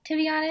to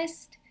be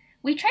honest.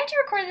 We tried to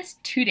record this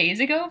 2 days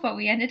ago, but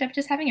we ended up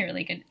just having a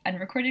really good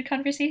unrecorded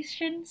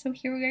conversation, so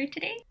here we are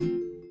today.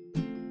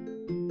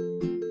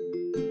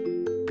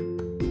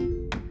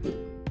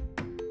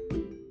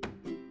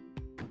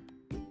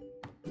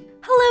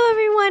 Hello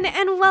everyone,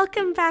 and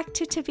welcome back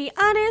to Be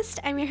Honest.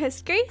 I'm your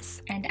host,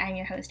 Grace. And I'm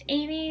your host,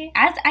 Amy.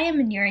 As I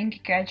am nearing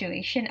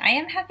graduation, I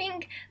am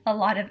having a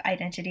lot of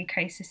identity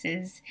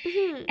crises.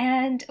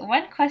 And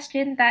one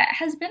question that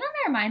has been on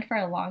our mind for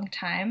a long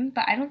time,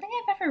 but I don't think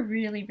I've ever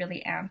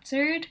really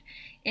answered,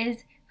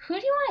 is who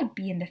do you want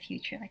to be in the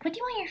future? Like, what do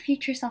you want your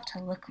future self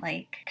to look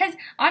like? Because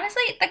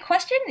honestly, the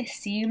question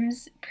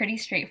seems pretty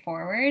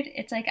straightforward.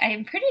 It's like,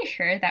 I'm pretty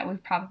sure that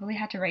we've probably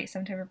had to write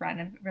some type of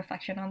random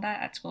reflection on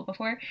that at school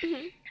before.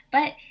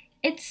 But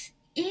it's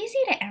easy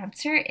to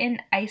answer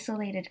in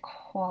isolated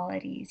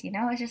qualities, you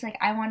know? It's just like,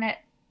 I want to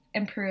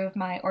improve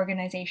my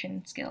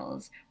organization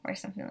skills or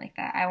something like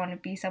that. I want to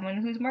be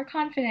someone who's more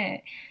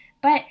confident.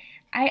 But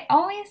I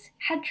always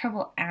had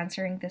trouble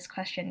answering this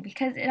question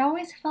because it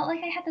always felt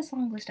like I had this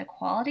long list of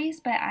qualities,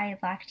 but I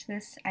lacked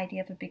this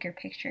idea of a bigger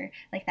picture,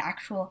 like the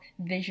actual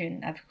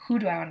vision of who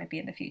do I want to be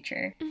in the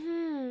future.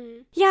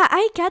 Yeah,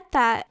 I get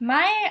that.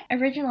 My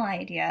original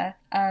idea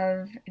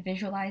of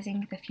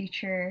visualizing the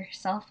future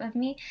self of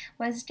me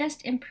was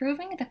just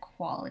improving the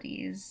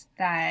qualities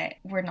that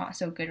were not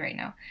so good right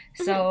now.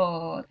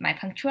 So my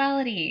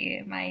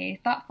punctuality, my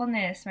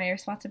thoughtfulness, my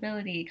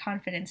responsibility,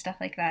 confidence, stuff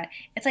like that.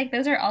 It's like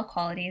those are all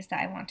qualities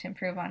that I want to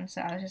improve on.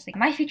 So I was just like,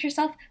 my future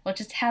self will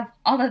just have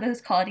all of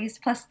those qualities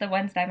plus the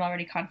ones that I'm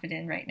already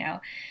confident in right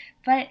now.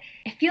 But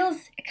it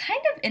feels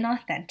kind of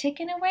inauthentic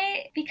in a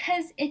way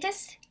because it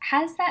just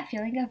has that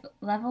feeling of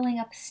leveling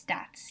up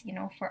stats, you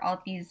know, for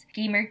all these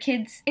gamer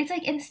kids. It's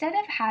like instead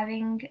of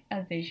having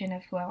a vision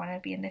of who I want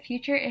to be in the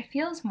future, it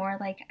feels more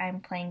like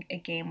I'm playing a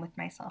game with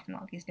myself and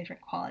all these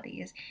different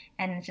qualities.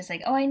 And it's just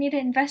like, oh, I need to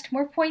invest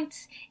more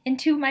points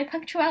into my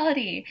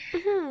punctuality.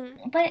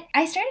 But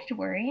I started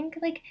worrying,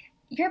 like,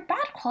 your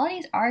bad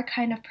qualities are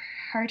kind of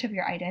part of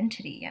your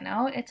identity, you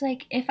know? It's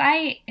like if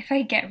I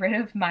get rid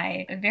of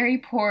my very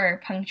poor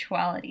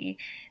punctuality,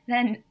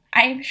 then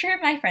I'm sure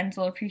my friends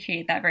will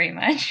appreciate that very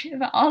much.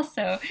 But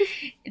also,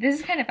 this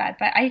is kind of bad,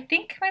 but I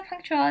think my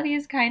punctuality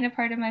is kind of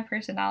part of my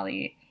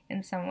personality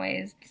in some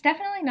ways. It's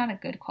definitely not a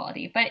good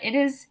quality, but it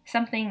is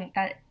something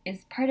that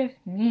is part of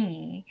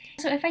me.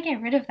 So if I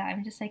get rid of that,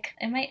 I'm just like,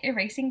 am I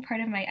erasing part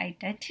of my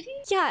identity?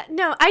 Yeah,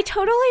 no, I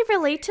totally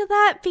relate to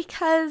that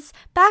because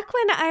back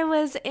when I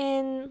was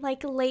in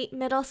like late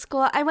middle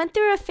school, I went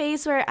through a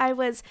phase where I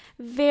was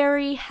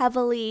very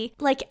heavily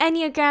like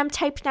enneagram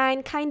type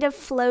 9, kind of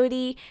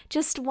floaty,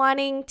 just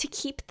wanting to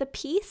keep the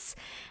peace.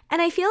 And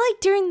I feel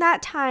like during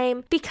that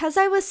time, because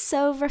I was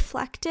so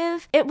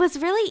reflective, it was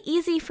really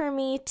easy for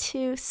me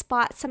to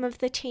spot some of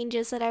the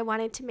changes that I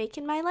wanted to make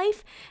in my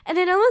life. And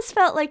it almost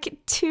felt like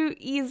too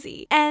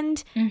easy.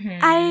 And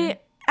I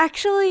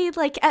actually,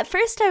 like, at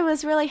first I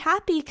was really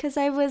happy because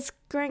I was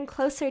growing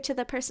closer to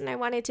the person I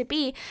wanted to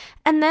be.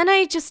 And then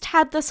I just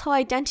had this whole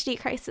identity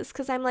crisis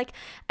because I'm like,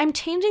 I'm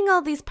changing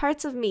all these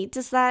parts of me.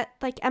 Does that,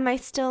 like, am I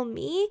still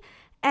me?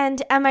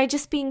 And am I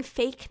just being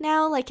fake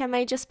now? Like, am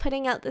I just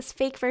putting out this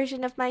fake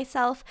version of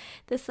myself,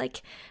 this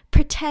like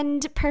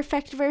pretend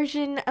perfect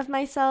version of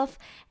myself?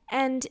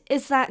 And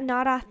is that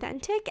not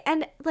authentic?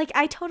 And like,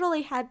 I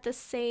totally had the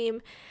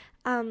same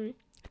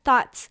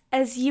thoughts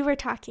as you were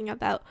talking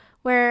about,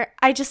 where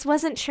I just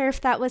wasn't sure if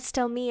that was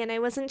still me. And I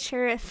wasn't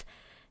sure if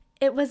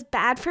it was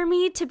bad for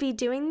me to be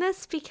doing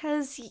this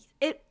because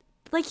it,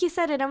 like you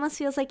said, it almost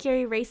feels like you're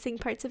erasing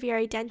parts of your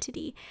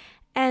identity.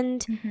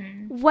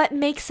 And what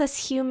makes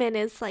us human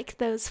is like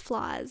those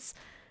flaws.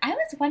 I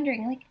was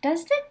wondering, like,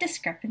 does the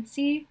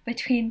discrepancy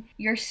between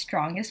your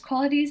strongest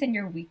qualities and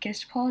your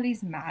weakest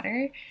qualities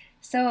matter?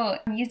 So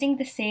I'm using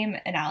the same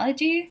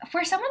analogy.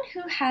 For someone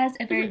who has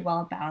a very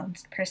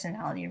well-balanced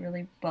personality, a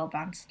really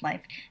well-balanced life,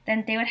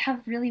 then they would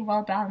have really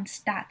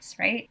well-balanced stats,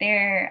 right?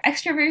 Their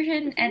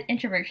extroversion and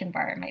introversion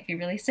bar might be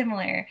really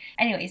similar.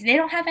 Anyways, they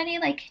don't have any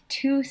like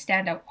two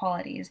standout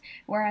qualities,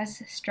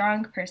 whereas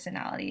strong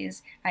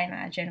personalities, I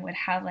imagine, would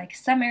have like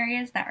some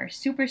areas that are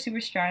super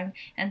strong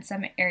and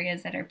some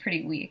areas that are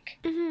pretty weak.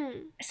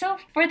 So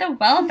for the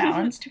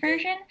well-balanced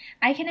version,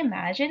 I can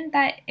imagine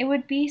that it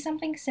would be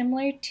something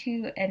similar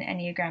to an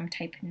Enneagram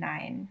type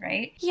 9,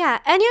 right? Yeah,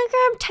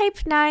 Enneagram type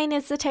 9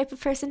 is the type of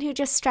person who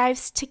just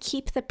strives to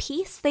keep the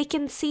peace. They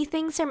can see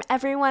things from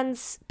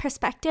everyone's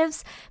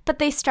perspectives, but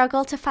they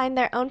struggle to find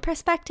their own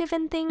perspective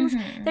in things.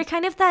 They're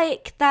kind of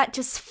like that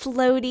just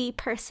floaty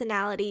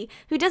personality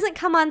who doesn't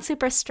come on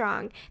super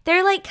strong.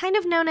 They're like kind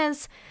of known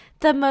as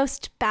the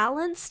most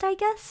balanced, I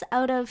guess,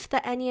 out of the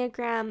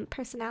Enneagram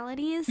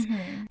personalities.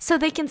 So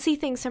they can see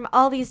things from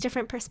all these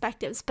different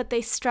perspectives, but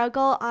they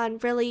struggle on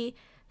really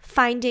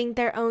finding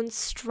their own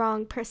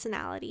strong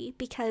personality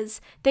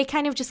because they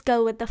kind of just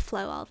go with the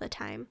flow all the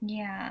time.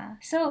 Yeah.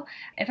 So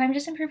if I'm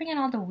just improving on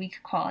all the weak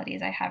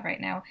qualities I have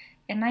right now,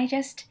 am I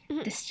just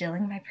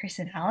distilling my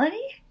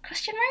personality? ?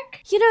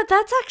 You know,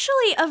 that's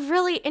actually a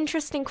really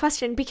interesting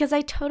question because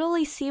I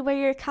totally see where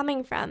you're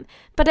coming from.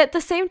 But at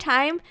the same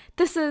time,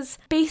 this is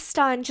based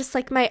on just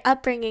like my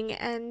upbringing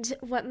and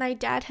what my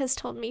dad has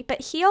told me.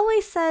 But he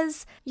always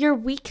says your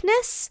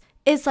weakness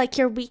is like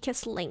your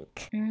weakest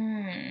link.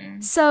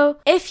 So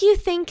if you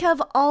think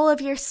of all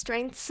of your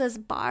strengths as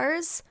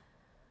bars,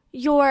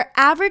 your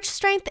average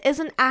strength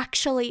isn't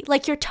actually,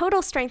 like your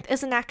total strength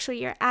isn't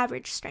actually your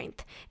average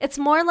strength. It's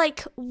more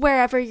like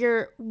wherever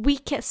your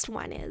weakest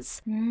one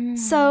is.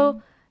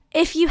 So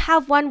if you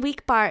have one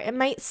weak bar, it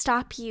might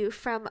stop you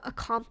from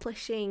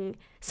accomplishing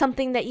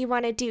something that you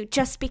want to do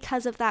just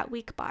because of that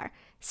weak bar.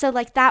 So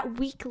like that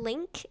weak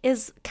link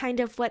is kind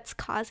of what's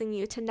causing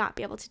you to not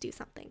be able to do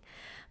something.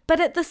 But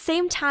at the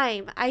same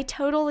time, I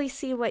totally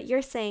see what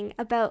you're saying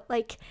about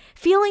like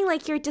feeling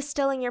like you're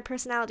distilling your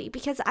personality,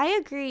 because I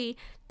agree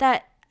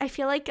that I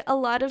feel like a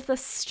lot of the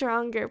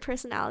stronger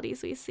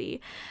personalities we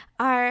see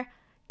are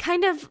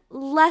kind of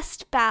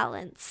less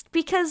balanced,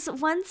 because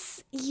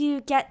once you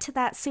get to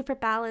that super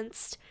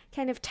balanced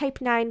kind of type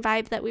 9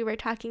 vibe that we were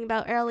talking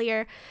about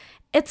earlier,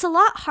 it's a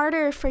lot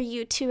harder for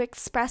you to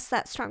express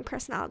that strong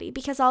personality,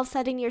 because all of a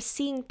sudden you're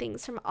seeing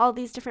things from all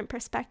these different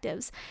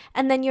perspectives,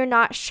 and then you're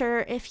not sure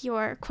if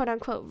you're quote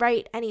unquote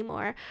right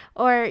anymore,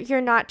 or you're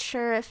not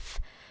sure if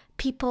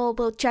people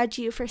will judge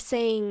you for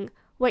saying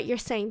what you're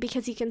saying,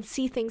 because you can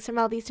see things from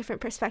all these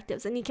different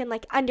perspectives and you can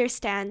like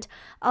understand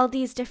all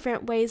these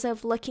different ways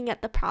of looking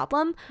at the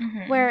problem,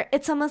 where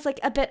it's almost like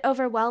a bit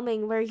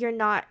overwhelming, where you're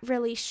not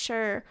really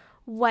sure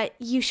what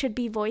you should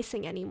be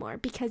voicing anymore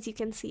because you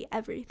can see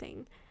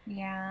everything.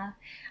 Yeah.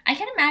 I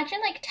can imagine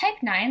like type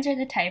 9s are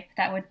the type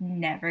that would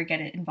never get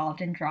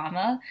involved in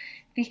drama,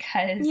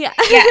 because yeah,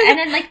 and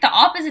then like the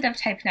opposite of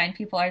type 9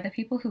 people are the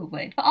people who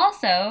would. But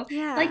also,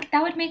 like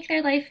that would make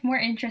their life more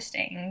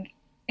interesting.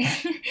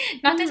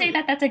 Not to say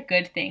that that's a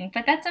good thing,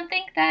 but that's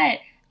something that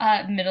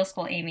middle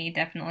school Amy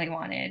definitely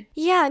wanted.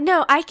 Yeah,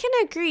 no, I can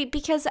agree,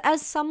 because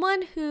as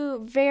someone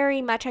who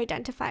very much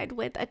identified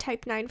with a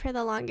type 9 for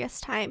the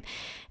longest time,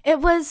 it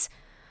was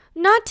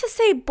not to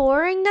say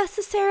boring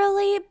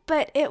necessarily,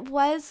 but it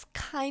was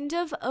kind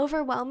of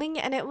overwhelming,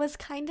 and it was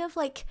kind of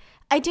like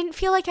I didn't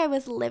feel like I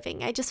was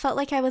living. I just felt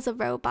like I was a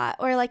robot,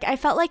 or like I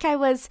felt like I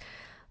was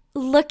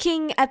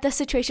looking at the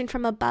situation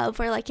from above,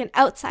 or like an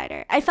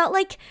outsider. I felt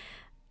like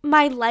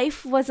my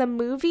life was a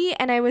movie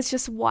and I was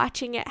just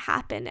watching it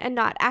happen and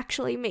not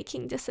actually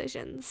making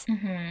decisions,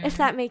 if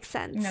that makes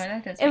sense. No,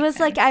 that does. It was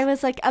like I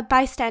was like a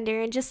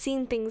bystander and just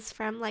seeing things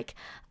from like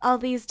all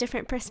these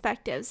different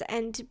perspectives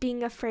and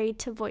being afraid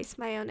to voice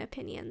my own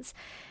opinions.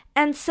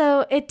 And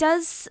so it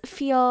does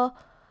feel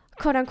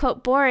quote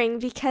unquote boring,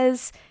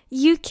 because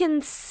you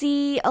can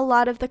see a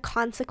lot of the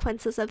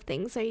consequences of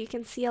things, or you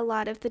can see a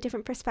lot of the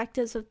different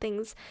perspectives of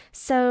things.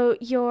 So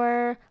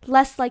you're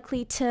less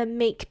likely to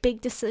make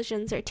big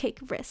decisions or take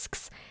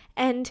risks.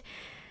 And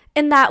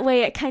in that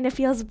way, it kind of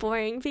feels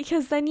boring,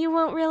 because then you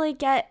won't really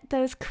get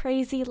those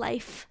crazy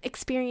life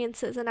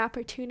experiences and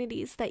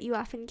opportunities that you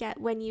often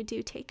get when you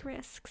do take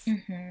risks.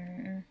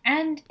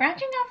 And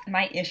branching off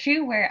my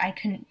issue where I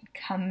couldn't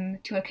come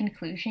to a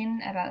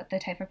conclusion about the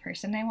type of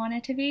person I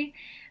wanted to be,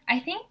 I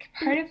think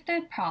part of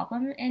the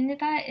problem in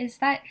that is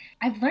that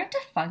I've learned to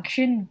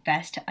function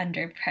best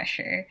under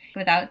pressure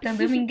without the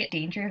looming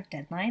danger of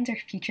deadlines or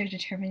future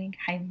determining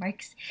high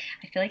marks.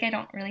 I feel like I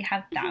don't really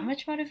have that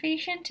much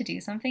motivation to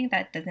do something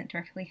that doesn't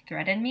directly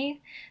threaten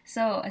me.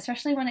 So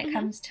especially when it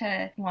comes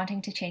to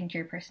wanting to change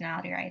your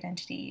personality or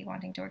identity,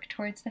 wanting to work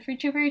towards the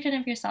future version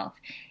of yourself,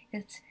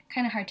 it's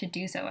kind of hard to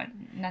do so,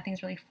 and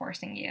nothing's really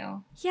forcing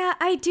you. Yeah,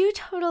 I do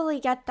totally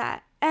get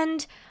that.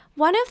 And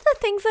one of the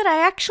things that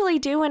I actually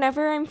do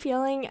whenever I'm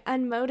feeling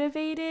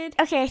unmotivated...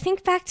 Okay, I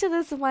think back to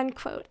this one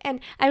quote, and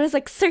I was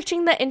like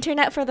searching the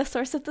internet for the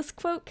source of this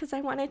quote because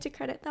I wanted to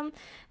credit them.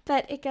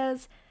 But it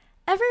goes,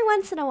 "Every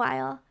once in a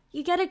while,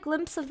 you get a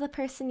glimpse of the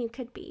person you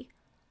could be.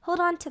 Hold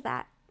on to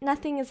that.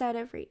 Nothing is out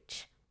of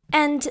reach."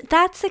 And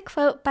that's a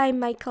quote by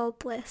Michael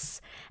Bliss.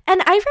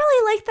 And I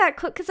really like that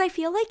quote because I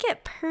feel like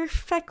it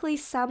perfectly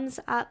sums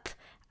up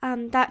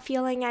that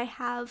feeling I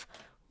have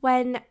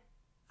when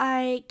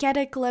I get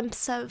a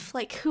glimpse of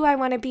like who I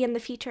want to be in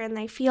the future, and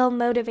I feel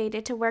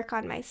motivated to work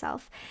on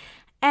myself.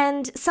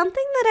 And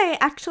something that I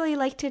actually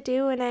like to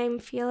do when I'm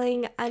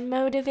feeling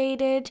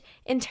unmotivated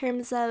in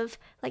terms of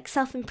like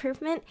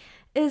self-improvement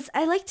is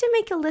I like to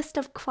make a list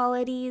of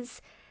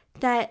qualities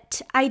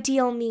that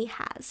ideal me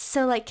has.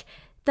 So like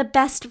the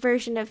best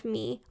version of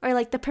me, or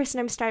like the person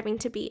I'm striving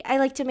to be. I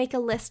like to make a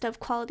list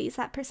of qualities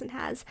that person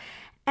has.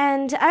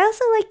 And I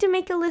also like to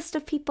make a list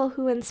of people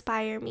who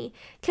inspire me,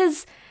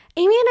 because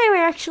Amy and I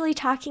were actually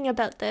talking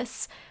about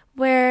this,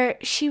 where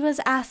she was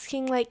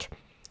asking, like,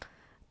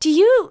 do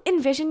you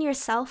envision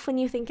yourself when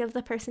you think of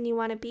the person you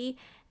want to be?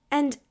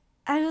 And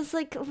I was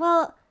like,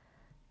 well,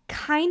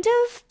 kind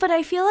of, but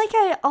I feel like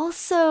I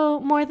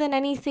also, more than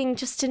anything,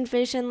 just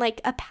envision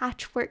like a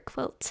patchwork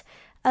quilt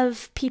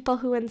of people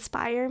who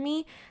inspire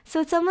me.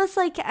 So it's almost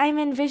like I'm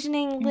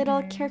envisioning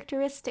little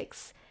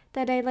characteristics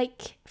that I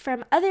like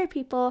from other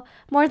people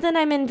more than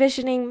I'm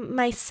envisioning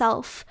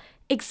myself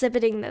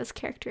exhibiting those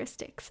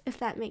characteristics, if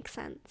that makes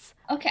sense.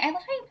 Okay, I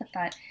love how you put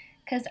that,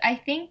 because I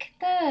think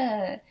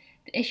the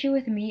issue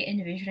with me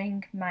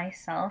envisioning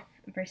myself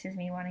versus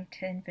me wanting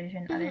to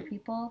envision other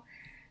people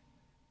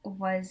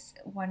was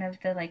one of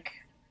the like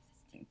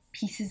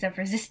pieces of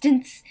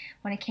resistance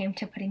when it came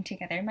to putting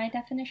together my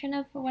definition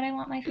of what I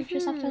want my future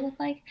self to look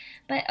like.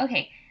 But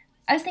okay,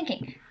 I was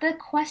thinking the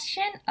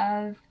question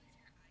of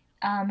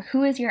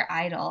who is your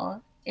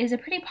idol is a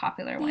pretty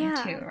popular one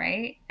too,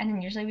 right? And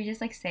then usually we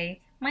just like say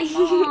my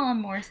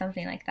mom or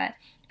something like that.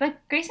 But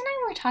Grace and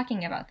I were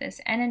talking about this,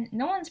 and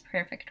no one's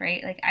perfect,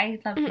 right? Like, I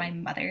love my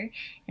mother,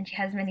 and she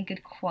has many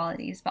good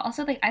qualities, but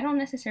also, like, I don't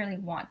necessarily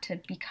want to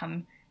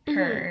become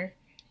her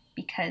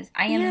because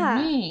I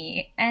am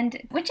me.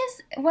 And which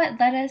is what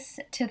led us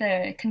to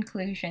the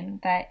conclusion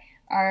that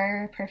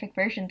our perfect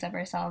versions of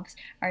ourselves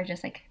are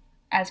just like,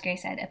 as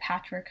Grace said, a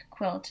patchwork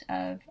quilt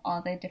of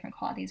all the different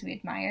qualities we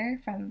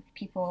admire from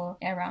people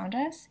around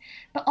us.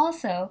 But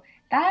also,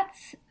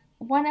 that's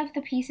one of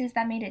the pieces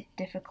that made it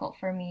difficult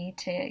for me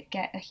to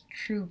get a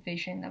true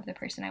vision of the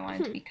person I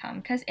wanted to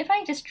become. Because if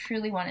I just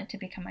truly wanted to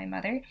become my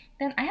mother,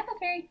 then I have a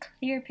very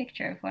clear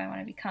picture of who I want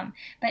to become.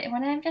 But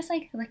when I'm just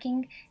like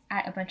looking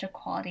at a bunch of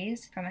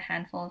qualities from a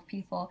handful of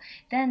people,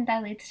 then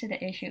that leads to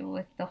the issue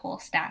with the whole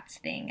stats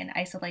thing and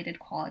isolated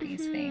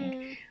qualities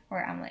thing,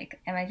 where I'm like,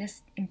 am I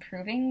just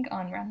improving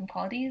on random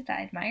qualities that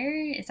I admire?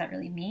 Is that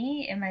really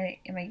me? Am I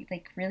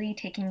like really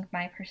taking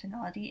my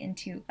personality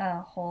into a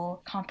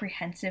whole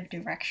comprehensive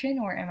direction,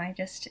 or am I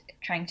just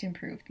trying to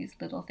improve these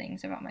little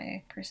things about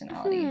my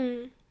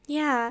personality?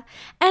 Yeah.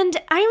 And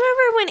I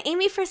remember when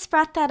Amy first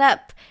brought that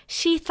up,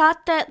 she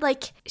thought that,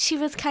 like, she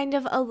was kind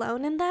of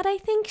alone in that, I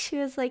think. She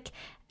was like,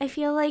 I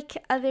feel like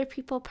other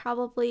people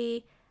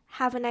probably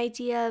have an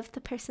idea of the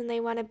person they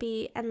want to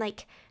be and,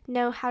 like,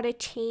 know how to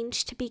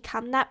change to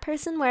become that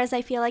person, whereas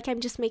I feel like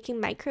I'm just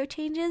making micro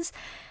changes.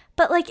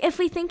 But, like, if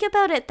we think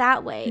about it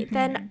that way,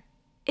 then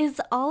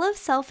is all of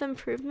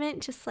self-improvement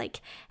just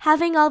like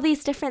having all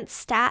these different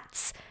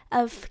stats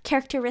of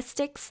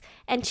characteristics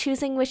and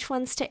choosing which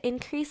ones to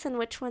increase and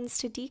which ones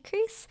to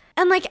decrease?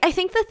 And like, I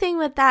think the thing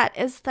with that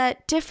is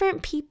that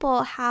different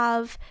people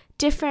have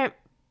different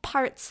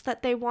parts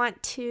that they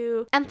want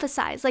to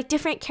emphasize, like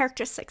different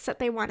characteristics that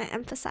they want to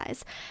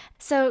emphasize.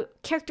 So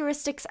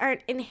characteristics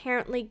aren't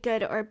inherently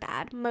good or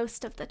bad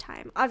most of the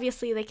time.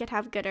 Obviously, they could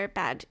have good or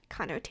bad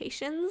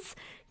connotations,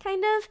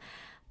 kind of,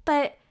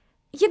 but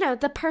you know,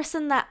 the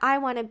person that I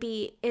want to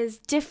be is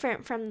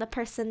different from the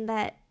person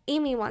that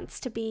Amy wants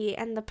to be,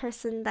 and the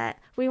person that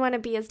we want to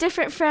be is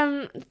different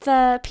from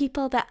the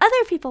people that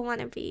other people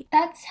want to be.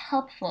 That's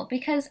helpful,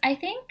 because I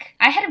think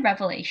I had a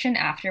revelation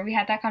after we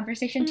had that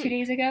conversation 2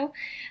 days ago,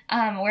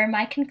 where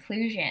my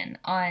conclusion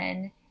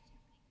on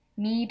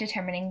me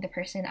determining the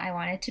person I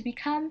wanted to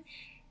become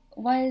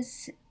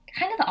was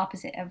kind of the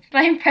opposite of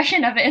my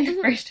impression of it in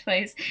the first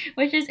place,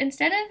 which is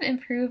instead of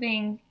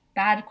improving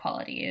bad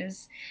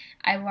qualities,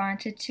 I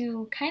wanted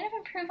to kind of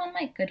improve on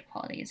my good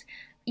qualities.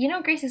 You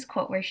know Grace's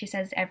quote where she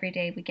says every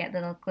day we get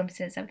little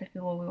glimpses of the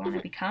people we want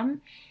to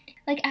become?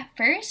 Like, at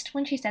first,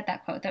 when she said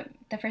that quote,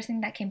 the first thing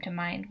that came to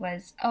mind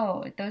was,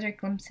 oh, those are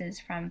glimpses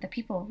from the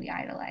people we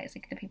idolize,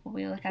 like the people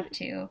we look up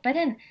to. But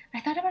then I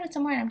thought about it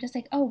some more, and I'm just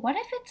like, oh, what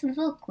if it's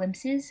little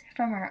glimpses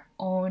from our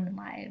own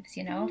lives,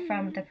 you know,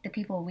 from the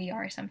people we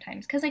are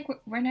sometimes? Because, like,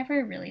 we're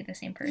never really the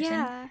same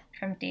person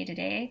from day to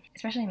day,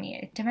 especially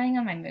me. Depending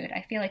on my mood,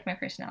 I feel like my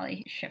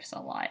personality shifts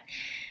a lot.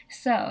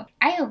 So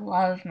I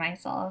love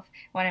myself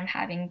when I'm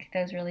having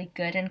those really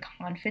good and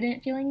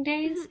confident feeling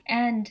days,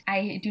 and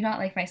I do not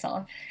like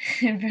myself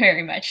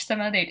very much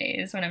some other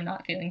days when I'm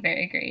not feeling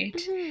very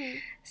great.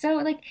 So,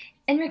 like,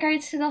 in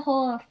regards to the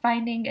whole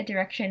finding a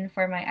direction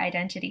for my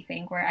identity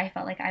thing, where I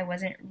felt like I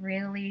wasn't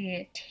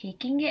really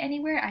taking it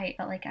anywhere, I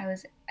felt like I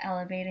was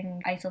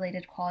elevating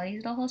isolated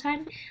qualities the whole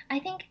time, I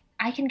think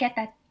I can get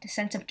that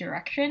sense of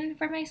direction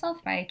for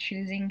myself by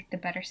choosing the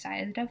better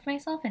side of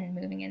myself and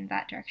moving in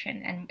that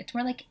direction. And it's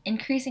more like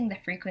increasing the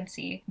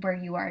frequency where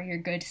you are your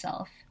good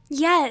self.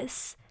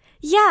 Yes.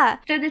 Yeah.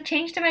 So the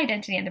change to my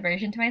identity and the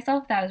version to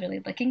myself that I was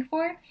really looking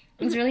for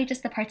was really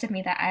just the parts of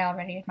me that I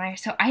already admire.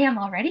 So I am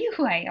already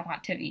who I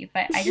want to be,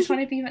 but I just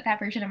want to be that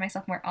version of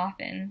myself more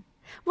often.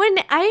 When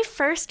I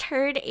first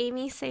heard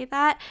Amy say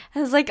that,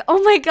 I was like,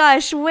 oh my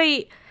gosh,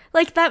 wait.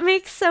 Like, that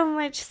makes so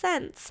much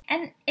sense.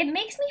 And it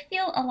makes me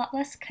feel a lot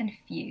less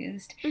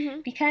confused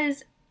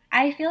because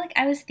I feel like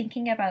I was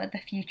thinking about the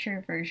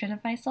future version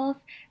of myself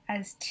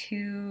as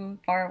too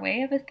far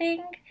away of a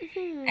thing.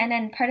 And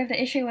then part of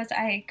the issue was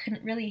I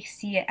couldn't really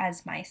see it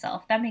as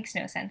myself. That makes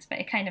no sense, but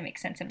it kind of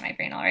makes sense in my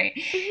brain, all right?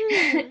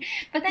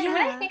 But then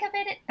when I think of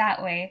it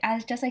that way,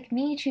 as just like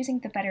me choosing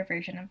the better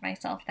version of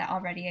myself that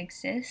already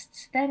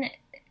exists, then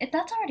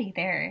that's already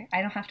there.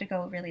 I don't have to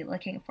go really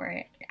looking for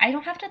it. I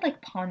don't have to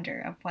like ponder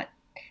of what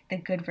the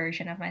good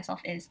version of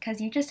myself is,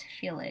 because you just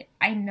feel it.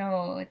 I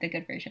know the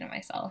good version of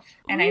myself,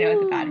 and I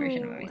know the bad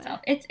version of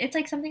myself. It's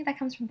like something that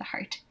comes from the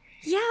heart.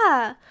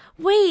 Yeah.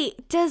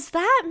 Wait, does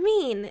that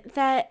mean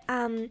that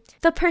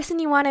the person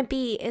you want to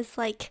be is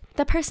like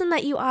the person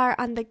that you are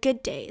on the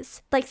good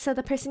days? Like, so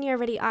the person you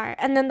already are.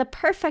 And then the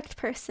perfect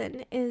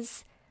person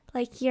is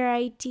like your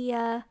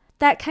idea,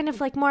 that kind of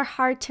like more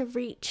hard to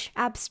reach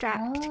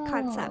abstract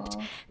concept.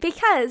 Oh.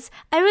 Because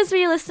I was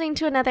re-listening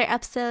to another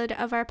episode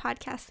of our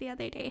podcast the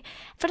other day,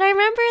 but I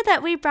remember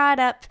that we brought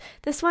up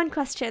this one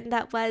question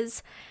that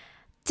was,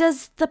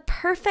 does the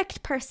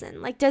perfect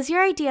person, like, does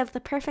your idea of the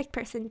perfect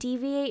person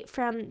deviate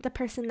from the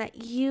person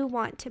that you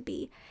want to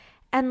be?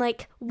 And,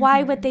 like,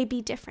 why would they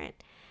be different?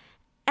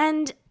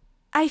 And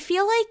I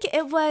feel like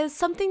it was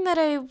something that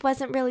I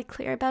wasn't really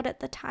clear about at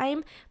the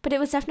time, but it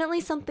was definitely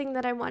something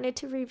that I wanted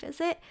to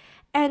revisit.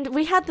 And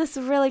we had this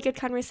really good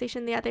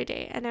conversation the other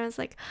day, and I was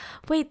like,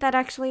 wait, that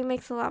actually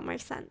makes a lot more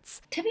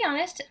sense. To be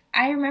honest,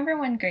 I remember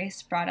when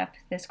Grace brought up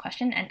this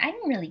question, and I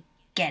didn't really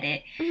get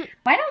it.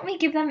 Why don't we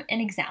give them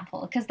an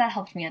example? Because that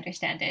helped me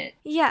understand it.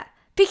 Yeah.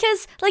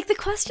 Because, like, the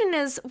question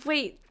is,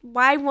 wait,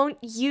 why won't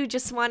you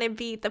just want to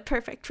be the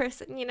perfect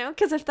person, you know?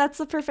 Because if that's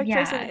the perfect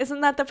person,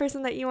 isn't that the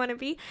person that you want to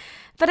be?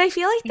 But I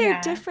feel like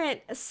they're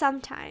different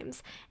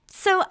sometimes.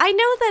 So I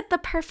know that the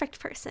perfect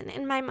person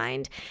in my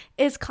mind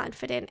is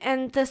confident,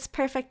 and this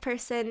perfect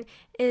person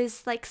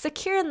is, like,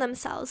 secure in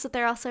themselves, but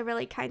they're also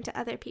really kind to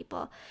other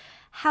people.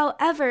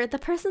 However, the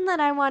person that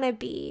I want to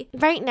be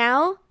right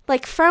now,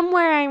 like from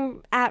where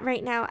I'm at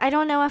right now, I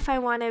don't know if I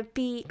want to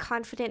be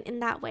confident in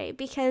that way,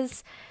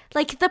 because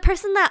like the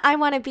person that I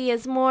want to be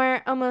is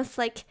more almost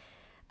like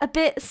a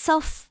bit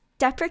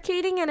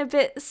self-deprecating and a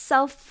bit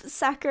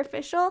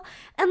self-sacrificial.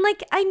 And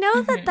like I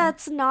know that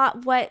that's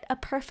not what a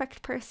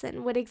perfect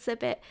person would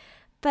exhibit,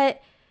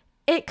 but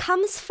it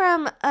comes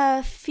from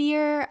a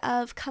fear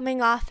of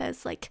coming off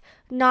as like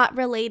not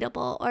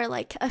relatable, or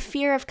like a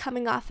fear of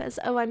coming off as,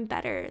 oh, I'm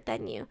better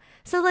than you.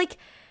 So like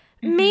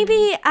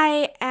maybe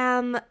I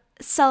am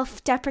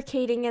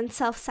self-deprecating and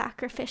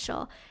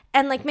self-sacrificial,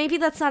 and like maybe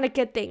that's not a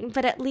good thing,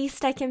 but at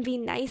least I can be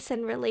nice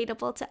and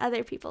relatable to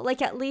other people.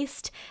 Like at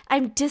least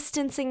I'm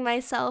distancing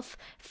myself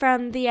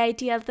from the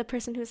idea of the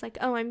person who's like,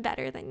 oh, I'm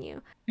better than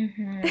you.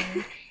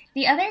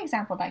 The other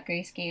example that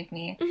Grace gave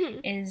me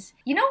is,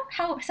 you know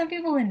how some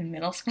people in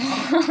middle school,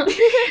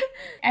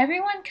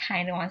 everyone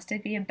kind of wants to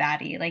be a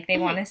baddie. Like, they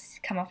want to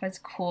come off as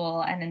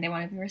cool, and then they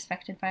want to be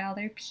respected by all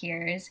their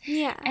peers.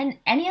 Yeah. And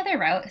any other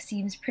route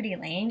seems pretty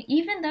lame,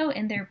 even though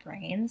in their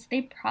brains,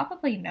 they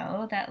probably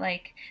know that,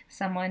 like,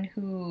 someone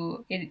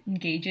who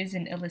engages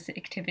in illicit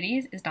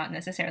activities is not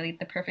necessarily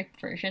the perfect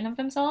version of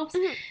themselves.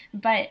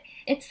 But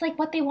it's, like,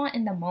 what they want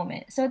in the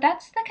moment. So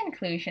that's the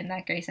conclusion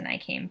that Grace and I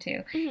came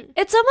to.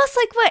 It's almost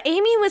like what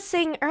Amy was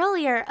saying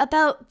earlier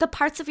about the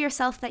parts of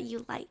yourself that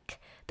you like.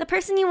 The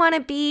person you want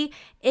to be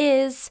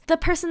is the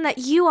person that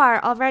you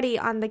are already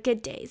on the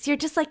good days. You're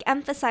just like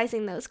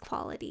emphasizing those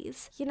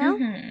qualities, you know?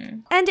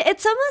 And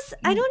it's almost,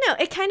 I don't know,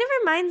 it kind of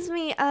reminds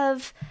me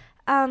of,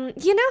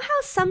 you know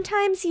how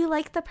sometimes you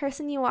like the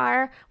person you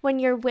are when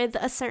you're with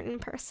a certain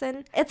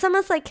person? It's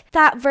almost like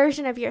that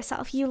version of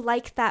yourself. You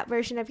like that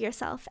version of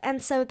yourself.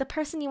 And so the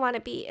person you want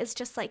to be is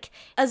just like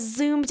a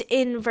zoomed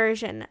in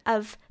version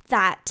of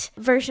that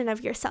version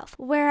of yourself.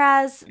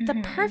 Whereas the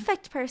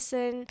perfect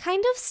person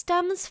kind of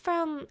stems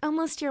from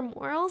almost your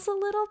morals a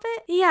little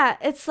bit. Yeah,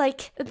 it's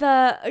like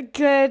the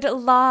good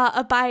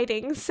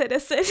law-abiding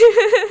citizen.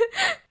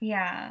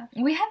 Yeah.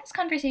 We had this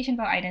conversation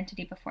about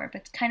identity before,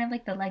 but it's kind of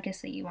like the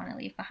legacy you want to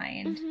leave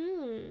behind.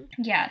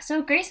 Yeah,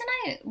 so Grace and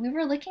I, we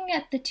were looking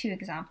at the two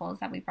examples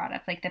that we brought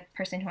up, like the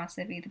person who wants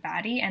to be the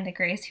baddie and the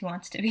Grace who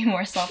wants to be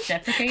more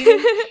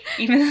self-deprecating,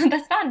 even though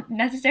that's not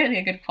necessarily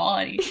a good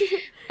quality.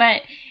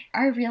 But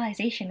our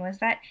realization was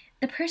that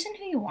the person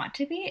who you want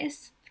to be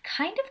is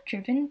kind of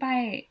driven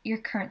by your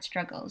current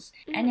struggles.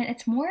 And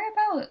it's more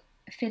about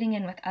fitting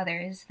in with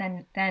others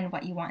than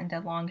what you want in the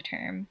long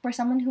term. For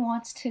someone who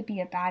wants to be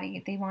a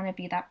baddie, they want to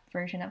be that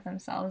version of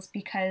themselves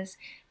because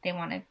they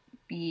want to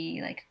be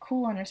like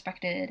cool and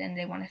respected, and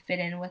they want to fit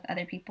in with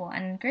other people.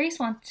 And Grace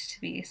wants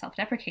to be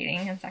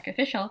self-deprecating and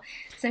sacrificial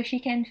so she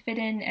can fit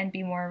in and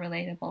be more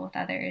relatable with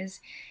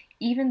others,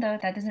 even though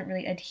that doesn't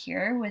really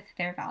adhere with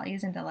their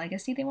values and the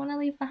legacy they want to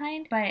leave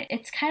behind. But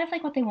it's kind of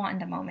like what they want in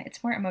the moment.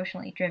 It's more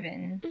emotionally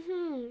driven.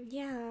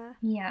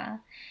 Yeah.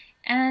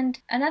 And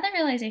another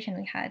realization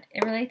we had,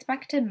 it relates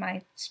back to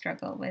my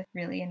struggle with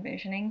really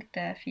envisioning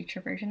the future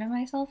version of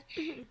myself,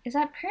 is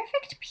that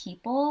perfect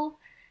people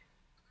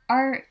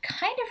are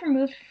kind of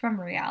removed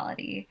from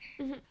reality.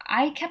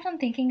 I kept on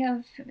thinking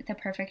of the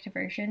perfect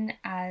version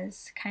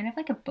as kind of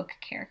like a book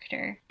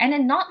character. And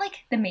then not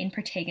like the main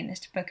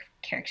protagonist book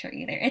character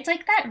either. It's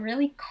like that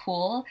really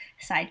cool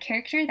side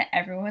character that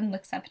everyone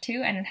looks up to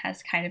and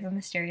has kind of a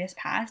mysterious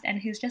past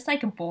and who's just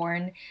like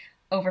born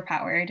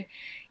overpowered.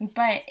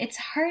 But it's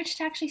hard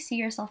to actually see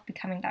yourself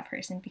becoming that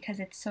person because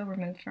it's so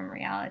removed from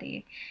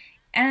reality.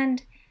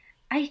 And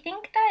I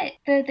think that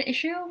the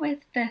issue with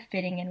the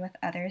fitting in with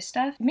other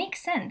stuff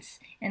makes sense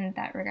in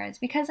that regards,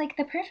 because like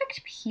the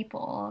perfect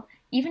people,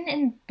 even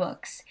in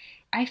books,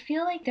 I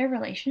feel like their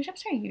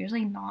relationships are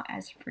usually not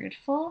as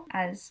fruitful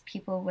as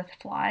people with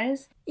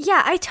flaws.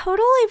 Yeah, I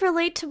totally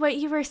relate to what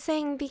you were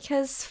saying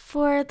because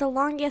for the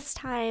longest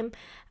time,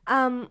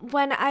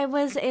 when I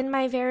was in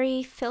my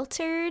very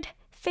filtered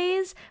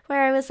phase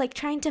where I was like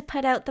trying to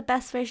put out the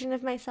best version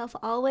of myself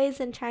always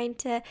and trying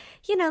to,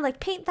 like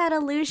paint that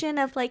illusion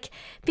of like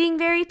being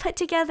very put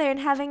together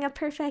and having a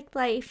perfect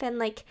life and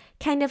like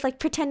kind of like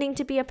pretending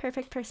to be a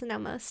perfect person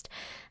almost.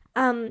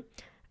 Um,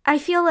 I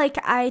feel like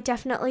I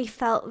definitely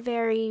felt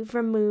very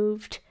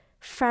removed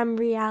from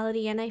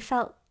reality and I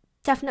felt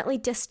definitely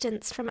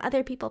distanced from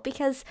other people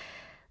because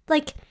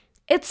like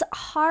it's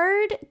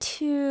hard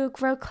to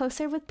grow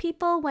closer with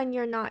people when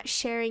you're not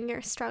sharing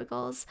your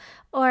struggles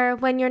or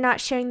when you're not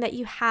sharing that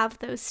you have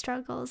those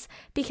struggles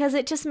because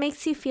it just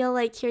makes you feel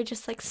like you're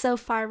just like so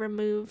far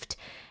removed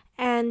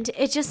and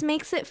it just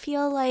makes it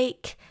feel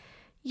like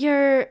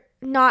you're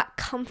not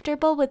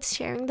comfortable with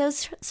sharing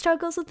those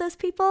struggles with those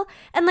people.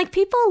 And like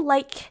people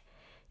like,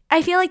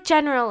 I feel like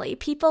generally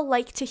people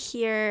like to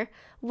hear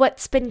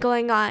what's been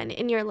going on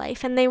in your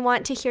life and they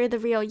want to hear the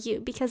real you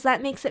because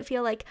that makes it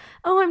feel like,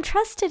 oh, I'm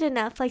trusted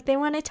enough. Like they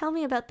want to tell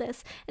me about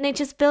this. And it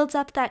just builds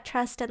up that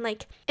trust. And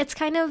like it's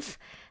kind of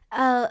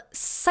a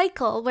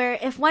cycle where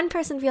if one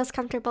person feels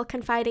comfortable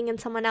confiding in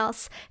someone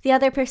else, the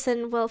other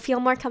person will feel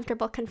more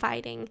comfortable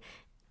confiding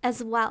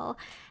as well.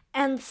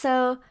 And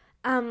so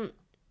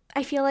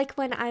I feel like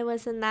when I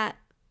was in that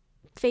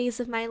phase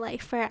of my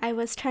life where I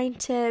was trying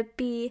to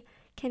be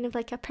kind of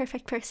like a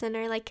perfect person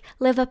or like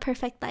live a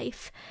perfect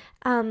life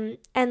and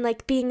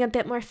like being a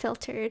bit more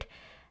filtered,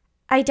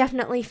 I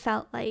definitely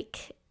felt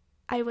like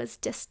I was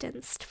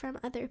distanced from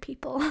other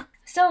people.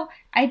 So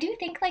I do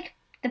think like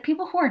the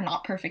people who are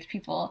not perfect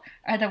people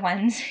are the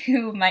ones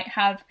who might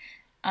have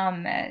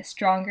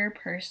stronger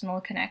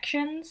personal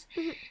connections.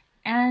 Mhm.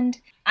 And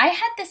I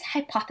had this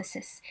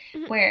hypothesis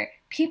where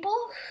people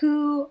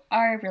who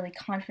are really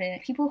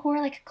confident, people who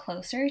are like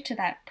closer to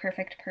that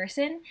perfect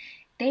person,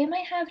 they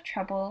might have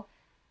trouble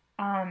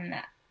um,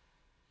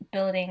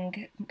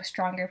 building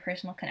stronger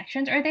personal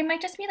connections, or they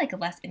might just be like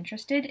less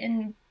interested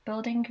in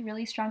building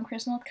really strong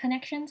personal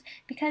connections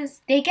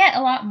because they get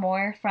a lot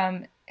more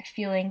from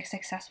feeling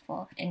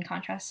successful in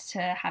contrast to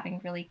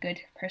having really good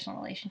personal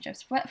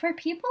relationships. But for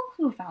people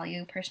who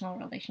value personal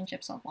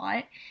relationships a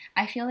lot,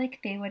 I feel like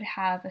they would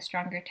have a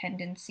stronger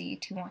tendency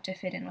to want to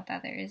fit in with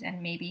others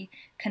and maybe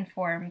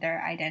conform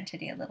their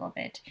identity a little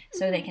bit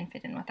so they can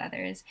fit in with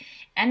others.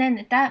 And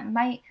then that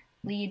might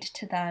lead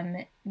to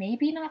them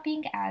maybe not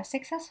being as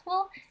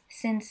successful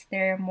since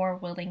they're more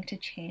willing to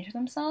change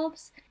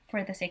themselves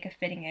for the sake of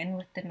fitting in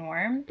with the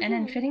norm. And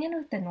then fitting in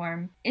with the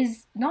norm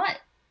is not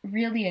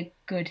really a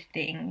good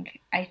thing,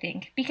 I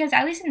think, because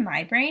at least in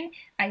my brain,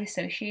 I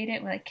associate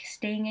it with like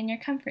staying in your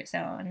comfort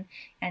zone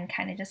and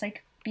kind of just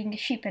like being a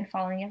sheep and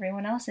following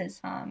everyone else's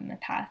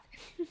path.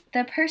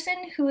 The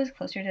person who is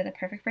closer to the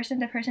perfect person,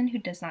 the person who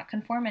does not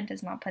conform and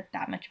does not put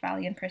that much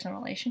value in personal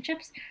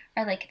relationships,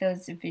 are like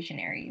those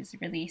visionaries,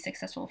 really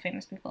successful,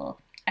 famous people.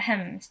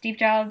 Steve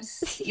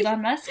Jobs,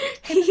 Elon Musk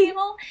type of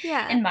people.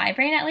 Yeah. In my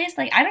brain, at least.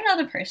 Like, I don't know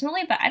them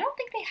personally, but I don't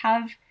think they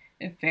have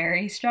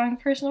very strong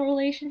personal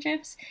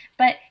relationships,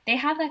 but they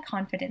have that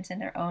confidence in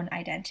their own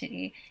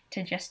identity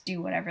to just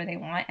do whatever they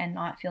want and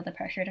not feel the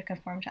pressure to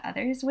conform to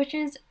others, which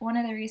is one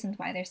of the reasons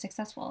why they're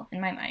successful in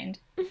my mind.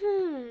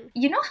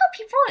 You know how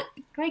people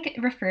like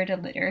refer to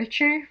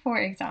literature for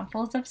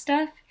examples of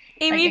stuff?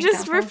 Amy like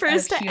just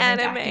refers to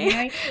anime.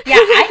 Yeah,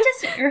 I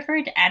just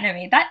refer to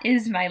anime. That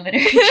is my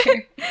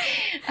literature.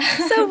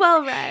 So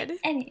well read.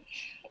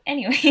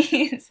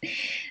 Anyways,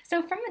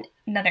 so from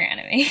another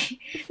anime,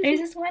 there's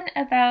this one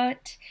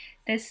about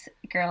this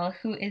girl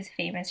who is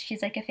famous.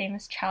 She's like a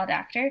famous child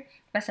actor,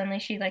 but suddenly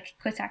she like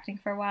quits acting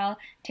for a while,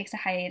 takes a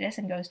hiatus,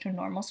 and goes to a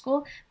normal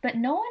school. But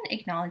no one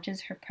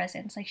acknowledges her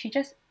presence. Like she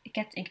just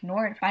gets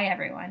ignored by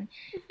everyone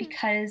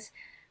because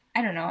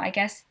I don't know. I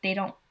guess they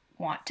don't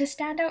want to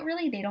stand out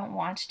really. They don't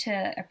want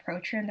to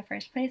approach her in the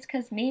first place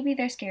because maybe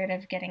they're scared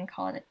of getting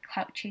called a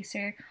clout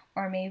chaser,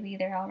 or maybe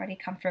they're already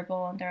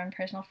comfortable in their own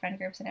personal friend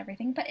groups and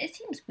everything. But it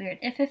seems weird.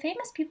 If the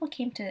famous people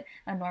came to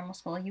a normal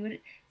school, you would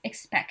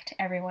expect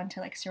everyone to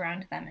like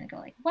surround them and go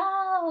like,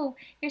 wow,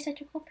 you're such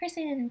a cool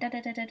person, da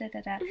da da da da da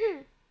da.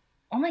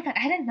 Oh my god, I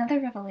had another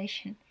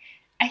revelation.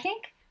 I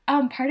think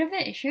part of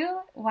the issue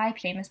why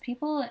famous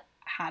people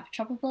have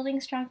trouble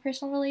building strong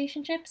personal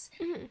relationships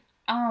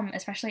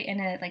especially in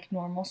a like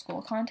normal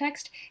school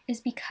context, is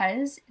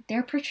because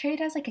they're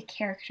portrayed as like a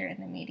character in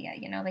the media,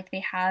 you know, like they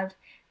have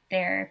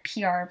their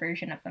PR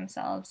version of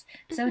themselves.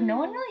 So no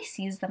one really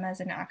sees them as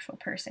an actual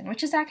person,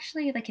 which is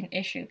actually like an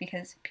issue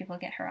because people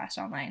get harassed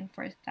online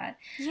for that.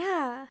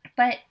 Yeah.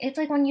 But it's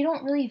like when you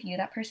don't really view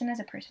that person as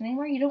a person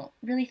anymore, you don't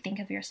really think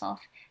of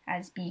yourself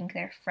as being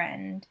their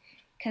friend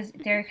because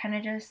they're kind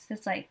of just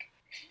this like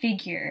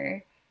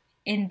figure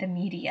in the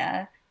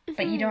media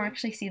but you don't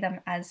actually see them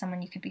as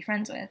someone you could be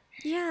friends with.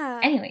 Yeah.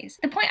 Anyways,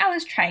 the point I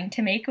was trying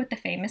to make with the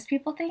famous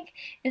people thing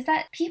is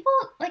that people,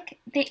 like,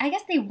 I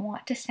guess they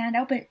want to stand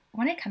out, but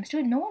when it comes to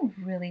it, no one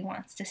really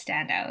wants to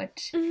stand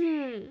out.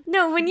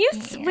 No, when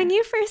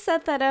you first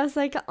said that, I was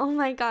like, oh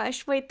my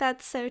gosh, wait,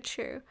 that's so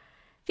true.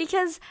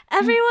 Because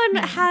everyone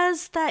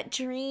has that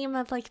dream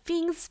of, like,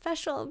 being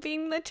special,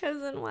 being the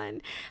chosen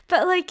one.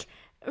 But, like,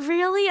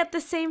 really, at the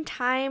same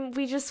time,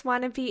 we just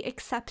want to be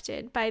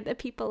accepted by the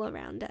people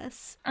around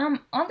us. On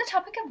the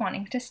topic of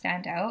wanting to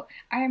stand out,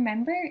 I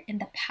remember in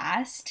the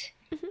past,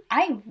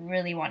 I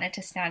really wanted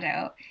to stand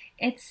out.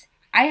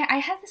 I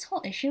had this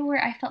whole issue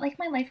where I felt like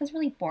my life was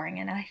really boring,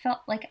 and I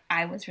felt like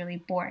I was really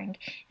boring,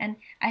 and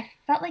I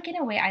felt like in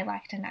a way I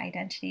lacked an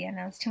identity, and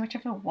I was too much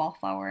of a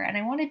wallflower, and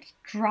I wanted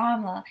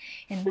drama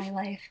in my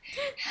life.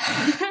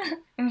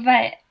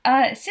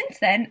 But since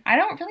then, I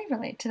don't really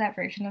relate to that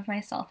version of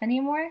myself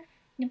anymore.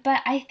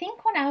 But I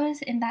think when I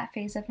was in that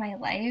phase of my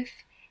life,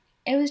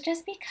 it was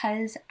just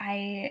because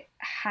I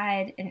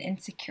had an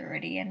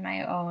insecurity in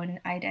my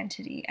own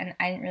identity, and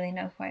I didn't really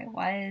know who I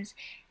was.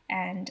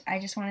 And I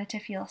just wanted to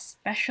feel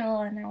special,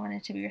 and I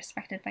wanted to be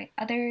respected by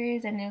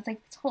others, and it was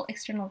like this whole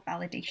external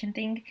validation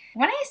thing.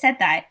 When I said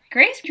that,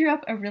 Grace drew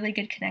up a really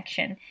good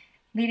connection,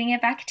 leading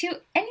it back to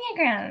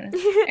enneagrams,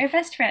 our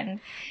best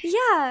friend.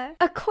 Yeah.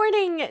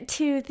 According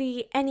to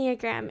the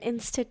Enneagram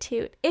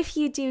Institute, if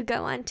you do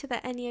go onto the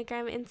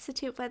Enneagram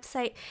Institute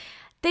website,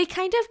 they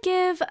kind of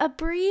give a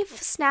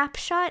brief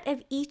snapshot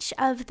of each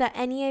of the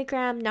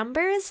Enneagram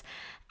numbers,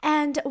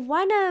 and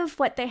one of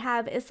what they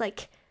have is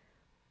like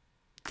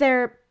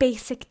their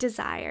basic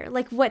desire,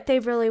 like what they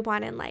really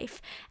want in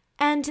life.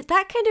 And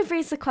that kind of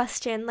raised the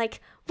question, like,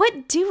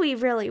 what do we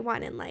really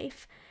want in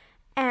life?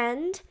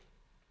 And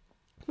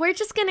we're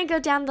just going to go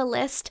down the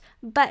list,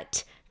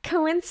 but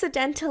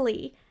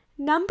coincidentally,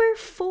 number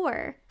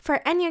 4,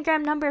 for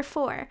Enneagram number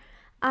 4,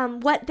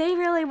 what they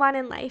really want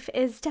in life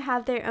is to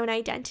have their own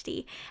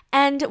identity.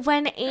 And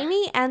when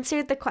Amy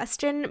answered the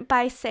question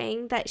by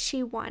saying that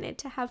she wanted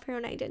to have her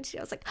own identity,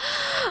 I was like,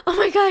 oh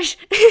my gosh.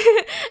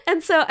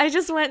 And so I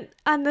just went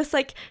on this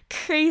like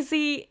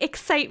crazy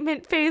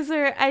excitement phase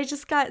where I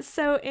just got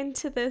so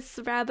into this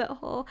rabbit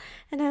hole,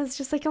 and I was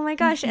just like, oh my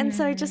gosh. And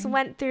so I just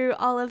went through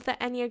all of the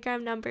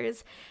Enneagram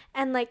numbers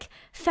and like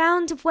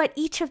found what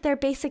each of their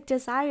basic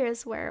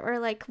desires were, or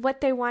like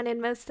what they wanted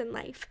most in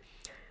life.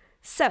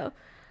 So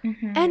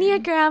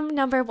Enneagram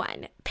number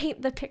 1,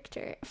 paint the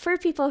picture. For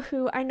people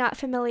who are not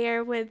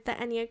familiar with the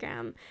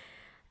Enneagram,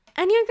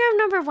 Enneagram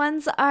number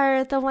 1s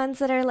are the ones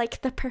that are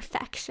like the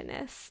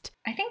perfectionist.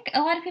 I think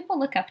a lot of people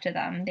look up to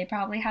them. They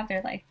probably have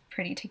their life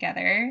pretty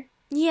together.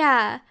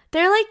 Yeah,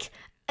 they're like,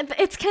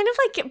 it's kind of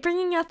like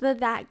bringing up the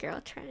that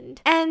girl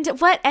trend. And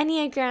what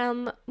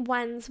Enneagram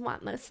 1s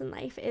want most in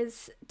life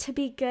is to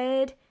be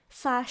good /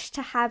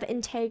 to have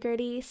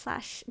integrity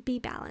 / be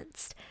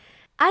balanced.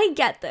 I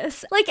get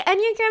this. Like,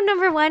 Enneagram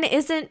number 1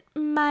 isn't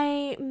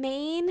my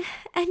main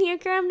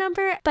Enneagram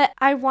number, but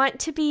I want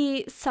to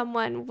be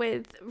someone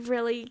with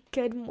really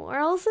good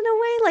morals in a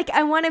way. Like,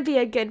 I want to be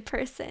a good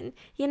person,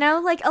 you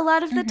know? Like, a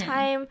lot of the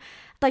time,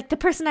 like, the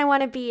person I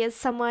want to be is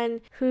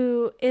someone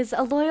who is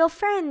a loyal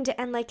friend,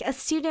 and like a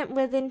student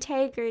with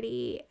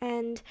integrity,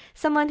 and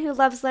someone who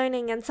loves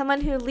learning, and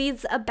someone who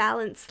leads a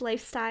balanced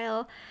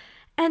lifestyle.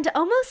 And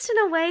almost in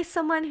a way,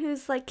 someone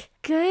who's like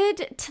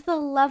good to the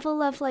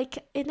level of like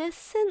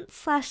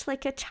innocence /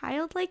 like a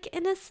childlike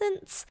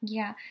innocence.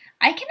 Yeah,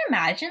 I can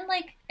imagine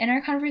like in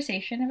our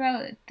conversation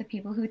about the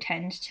people who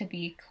tend to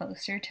be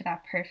closer to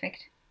that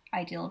perfect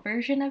ideal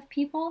version of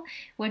people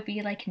would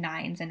be like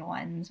 9s and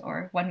 1s,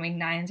 or 1-wing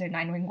 9s or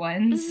 9-wing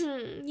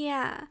 1s.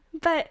 Yeah,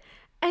 but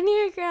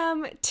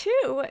Enneagram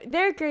 2,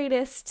 their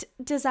greatest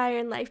desire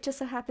in life just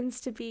so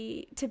happens to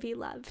be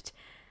loved.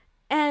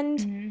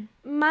 And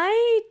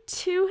my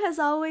 2 has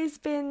always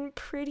been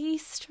pretty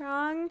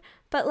strong,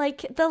 but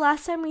like the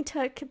last time we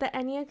took the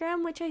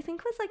Enneagram, which I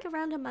think was like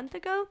around a month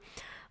ago,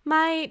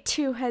 my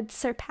 2 had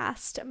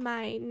surpassed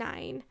my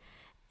 9.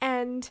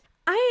 And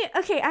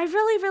I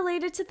really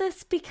related to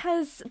this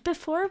because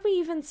before we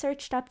even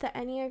searched up the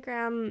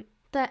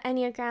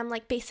Enneagram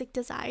like basic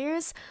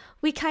desires,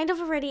 we kind of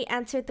already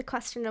answered the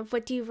question of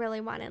what do you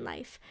really want in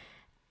life?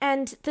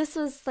 And this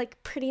was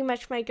like pretty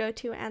much my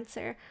go-to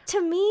answer.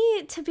 To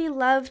me, to be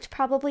loved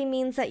probably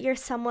means that you're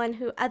someone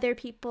who other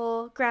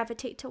people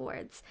gravitate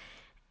towards.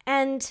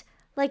 And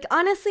like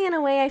honestly, in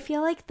a way, I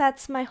feel like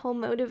that's my whole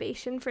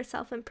motivation for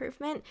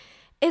self-improvement.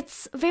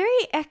 It's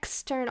very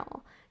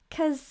external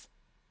because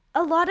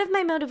a lot of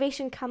my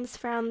motivation comes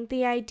from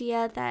the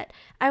idea that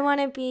I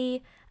want to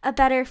be a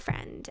better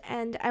friend,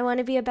 and I want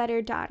to be a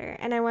better daughter,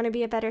 and I want to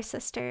be a better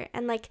sister,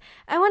 and like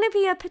I want to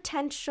be a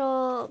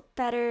potential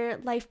better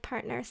life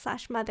partner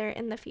 / mother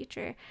in the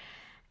future.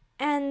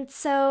 And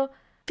so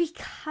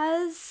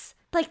because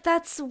like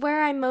that's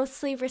where I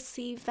mostly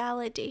receive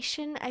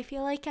validation, I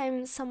feel like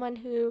I'm someone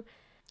who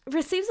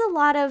receives a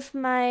lot of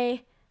my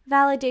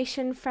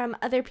validation from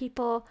other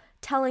people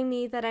telling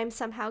me that I'm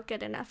somehow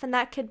good enough. And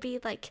that could be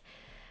like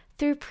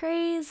through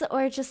praise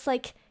or just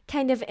like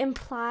kind of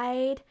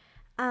implied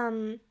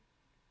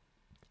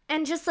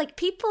And just like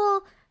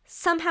people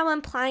somehow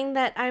implying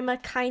that I'm a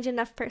kind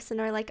enough person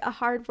or like a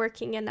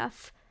hardworking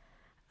enough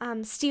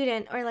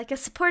student or like a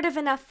supportive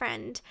enough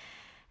friend.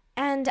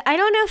 And I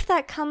don't know if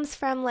that comes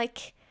from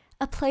like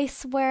a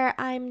place where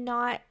I'm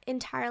not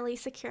entirely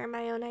secure in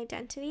my own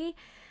identity,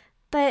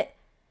 but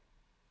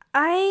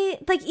I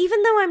like,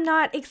 even though I'm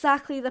not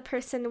exactly the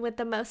person with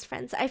the most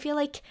friends, I feel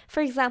like,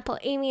 for example,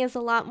 Amy is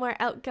a lot more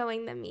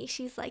outgoing than me.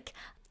 She's like,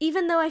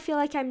 even though I feel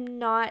like I'm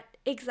not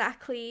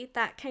exactly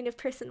that kind of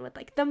person with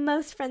like the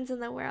most friends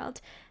in the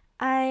world,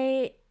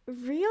 I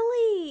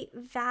really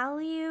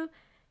value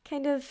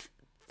kind of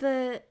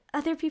the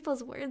other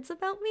people's words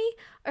about me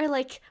or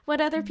like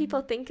what other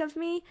people think of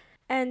me.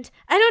 And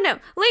I don't know,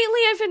 lately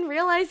I've been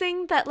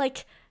realizing that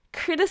like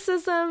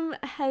criticism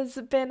has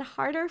been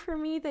harder for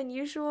me than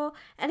usual,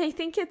 and I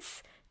think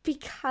it's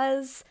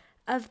because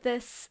of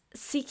this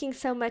seeking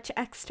so much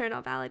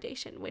external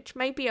validation, which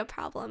might be a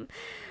problem.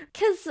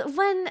 Because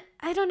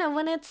I don't know,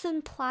 when it's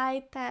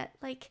implied that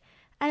like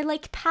I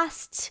like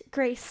past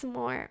grace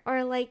more,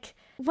 or like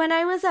when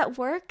I was at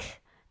work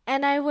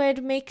and I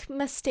would make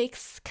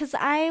mistakes because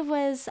I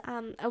was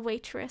a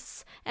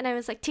waitress and I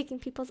was like taking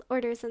people's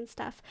orders and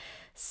stuff.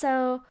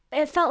 So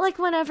it felt like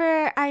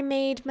whenever I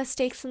made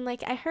mistakes and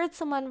like I heard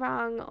someone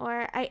wrong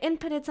or I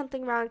inputted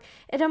something wrong,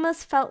 it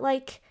almost felt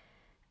like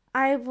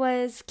I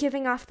was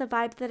giving off the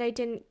vibe that I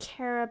didn't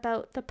care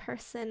about the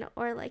person,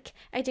 or like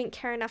I didn't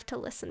care enough to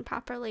listen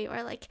properly,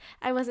 or like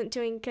I wasn't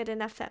doing good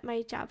enough at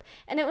my job.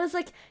 And it was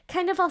like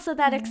kind of also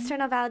that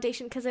external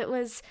validation because it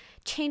was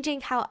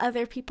changing how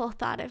other people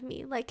thought of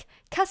me. Like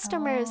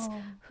customers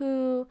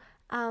who,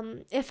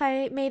 if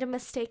I made a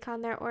mistake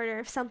on their order,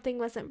 if something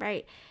wasn't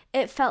right,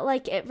 it felt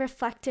like it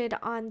reflected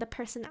on the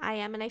person I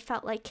am. And I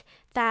felt like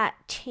that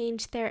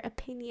changed their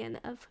opinion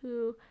of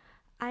who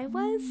I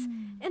was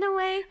in a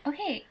way.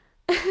 Okay.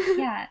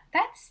 Yeah,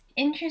 that's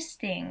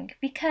interesting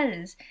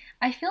because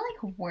I feel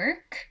like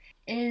work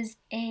is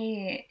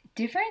a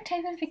different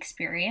type of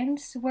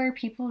experience where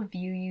people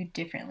view you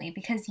differently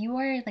because you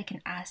are like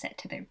an asset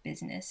to their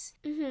business.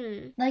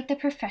 Like the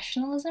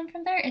professionalism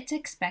from there, it's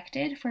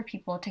expected for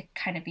people to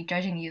kind of be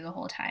judging you the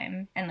whole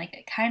time and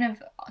like kind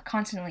of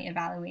constantly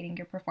evaluating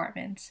your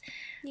performance.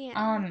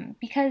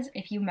 Because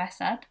if you mess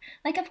up,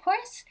 like of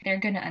course they're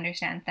gonna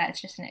understand that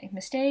it's just a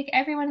mistake.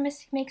 Everyone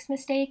makes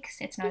mistakes.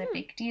 It's not a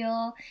big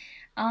deal.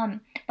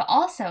 But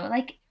also,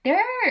 like,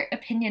 their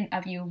opinion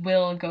of you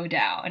will go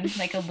down,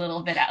 like, a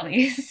little bit at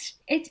least.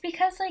 It's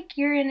because, like,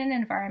 you're in an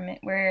environment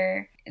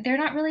where they're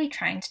not really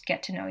trying to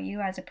get to know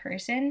you as a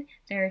person.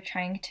 They're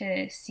trying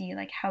to see,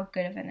 like, how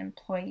good of an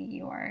employee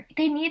you are.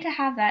 They need to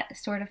have that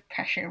sort of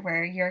pressure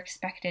where you're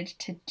expected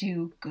to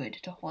do good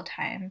the whole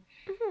time.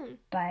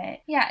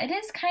 But, yeah, it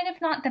is kind of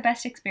not the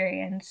best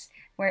experience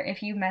where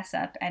if you mess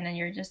up and then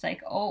you're just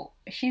like, oh,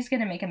 she's going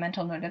to make a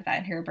mental note of that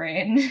in her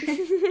brain.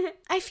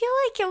 I feel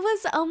like it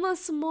was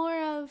almost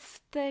more of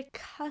the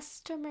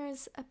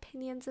customer's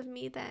opinions of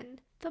me than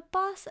the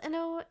boss.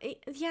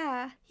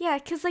 Yeah,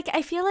 because like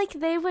I feel like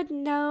they would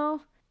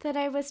know that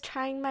I was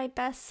trying my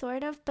best,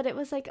 sort of, but it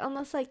was like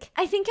almost like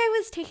I think I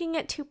was taking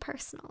it too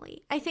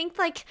personally. I think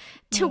like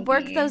to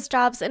work those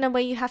jobs in a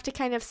way you have to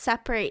kind of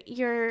separate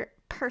your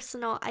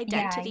personal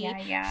identity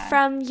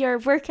from your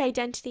work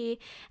identity,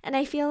 and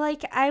I feel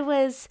like I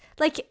was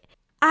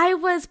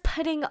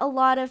putting a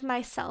lot of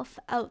myself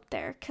out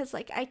there because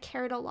like I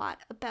cared a lot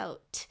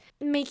about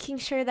making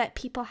sure that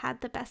people had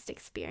the best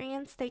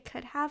experience they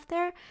could have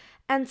there.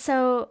 And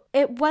so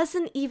it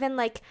wasn't even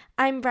like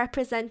I'm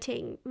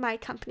representing my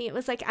company. It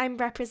was like I'm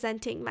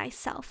representing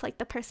myself, like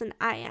the person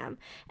I am.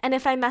 And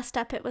if I messed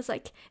up, it was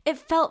like it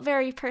felt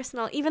very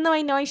personal, even though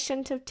I know I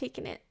shouldn't have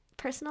taken it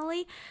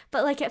personally,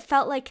 but like it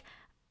felt like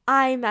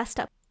I messed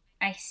up.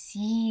 I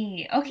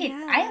see. Okay,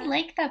 I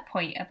like that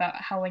point about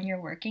how when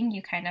you're working,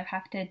 you kind of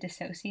have to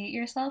dissociate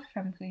yourself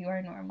from who you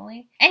are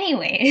normally.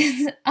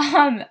 Anyways,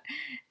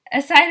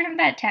 aside from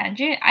that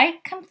tangent, I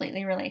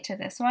completely relate to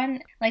this one.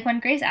 Like when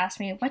Grace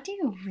asked me, what do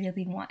you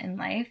really want in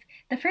life?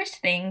 The first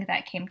thing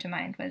that came to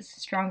mind was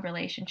strong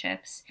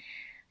relationships.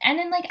 And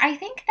then, like, I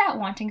think that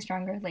wanting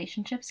stronger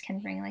relationships can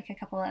bring, like, a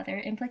couple other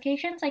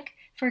implications. Like,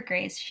 for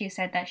Grace, she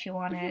said that she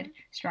wanted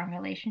strong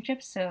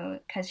relationships, so,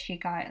 because she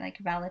got, like,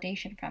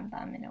 validation from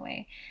them in a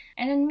way.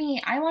 And then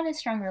me, I wanted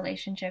strong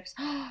relationships.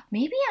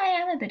 Maybe I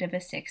am a bit of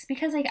a 6,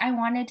 because, like, I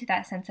wanted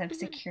that sense of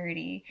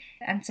security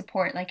and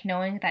support, like,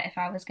 knowing that if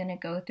I was going to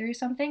go through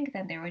something,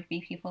 then there would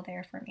be people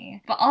there for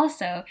me. But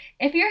also,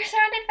 if you're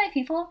surrounded by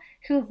people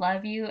who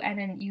love you and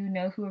then you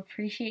know who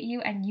appreciate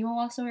you and you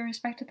also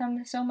respect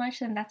them so much,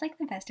 then that's, like,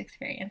 the best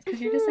experience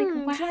because you're just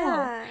like,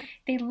 wow,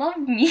 they love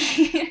me.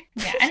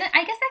 Yeah, and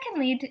I guess that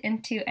can lead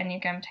into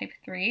Enneagram Type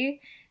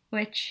 3,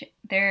 which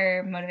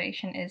their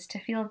motivation is to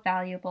feel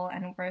valuable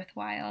and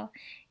worthwhile.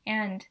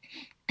 And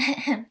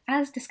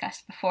as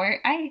discussed before,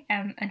 I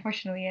am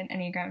unfortunately an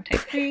Enneagram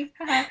Type 3.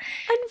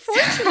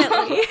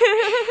 Unfortunately.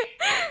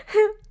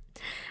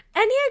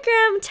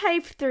 Enneagram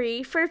Type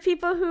 3, for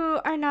people who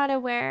are not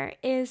aware,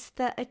 is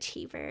the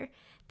achiever.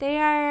 They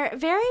are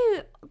very,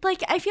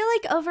 like, I feel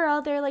like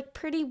overall they're, like,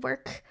 pretty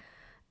work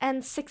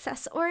and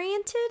success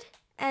oriented,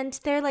 and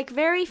they're like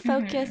very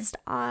focused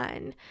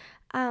on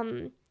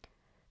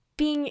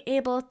being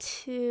able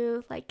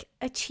to like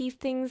achieve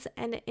things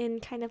and in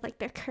kind of like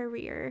their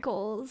career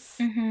goals.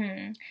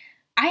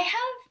 I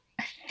have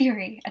a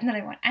theory,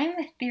 another one. I'm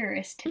a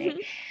theorist today.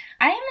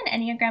 I am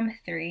an Enneagram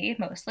 3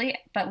 mostly,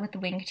 but with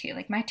wing 2.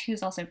 Like my 2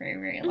 is also very,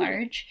 very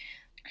large.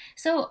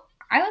 So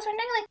I was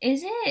wondering, like,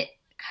 is it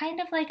kind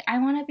of like I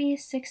want to be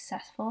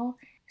successful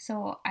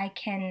so I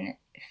can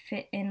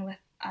fit in with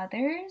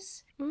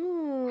others?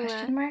 Ooh.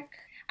 Question mark.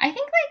 I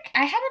think like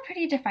I had a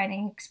pretty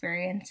defining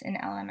experience in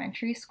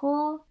elementary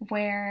school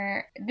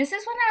where this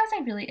is when I was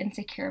like really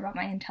insecure about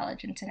my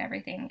intelligence and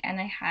everything, and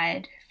I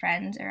had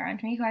friends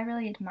around me who I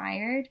really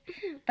admired,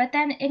 but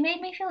then it made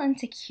me feel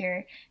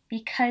insecure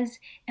because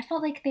it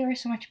felt like they were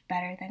so much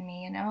better than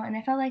me, you know, and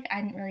I felt like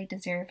I didn't really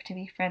deserve to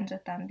be friends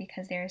with them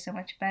because they were so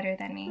much better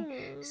than me.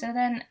 So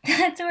then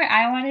that's where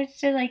I wanted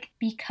to like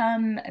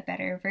become a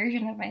better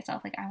version of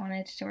myself. Like I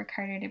wanted to work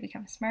harder to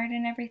become smart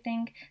and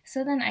everything,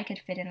 so then I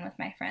could fit in with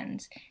my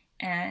friends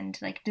and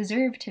like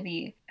deserve to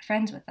be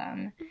friends with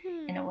them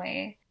in a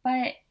way.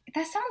 But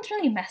that sounds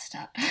really messed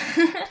up.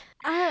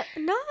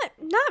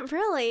 Not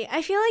really.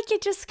 I feel like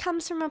it just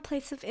comes from a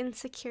place of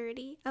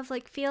insecurity, of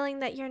like feeling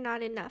that you're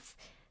not enough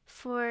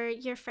for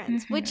your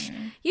friends, which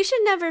you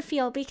should never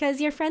feel, because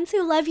your friends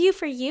who love you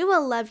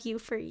will love you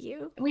for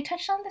you. We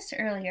touched on this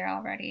earlier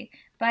already,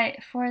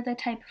 but for the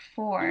type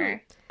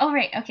 4, oh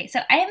right, okay, so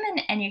I am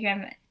an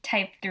Enneagram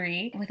type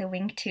 3 with a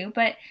wing 2,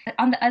 but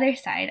on the other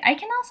side, I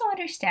can also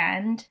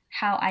understand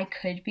how I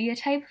could be a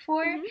type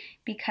 4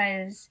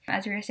 because,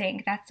 as we were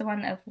saying, that's the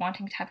one of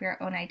wanting to have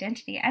your own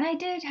identity. And I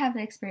did have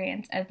the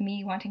experience of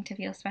me wanting to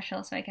feel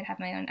special so I could have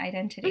my own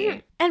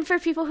identity. And for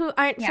people who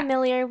aren't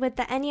familiar with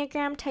the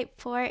Enneagram, type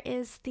 4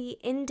 is the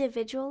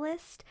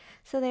individualist.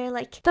 So they're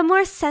like the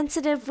more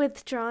sensitive,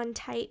 withdrawn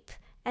type.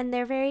 And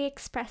they're very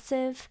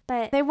expressive,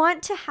 but they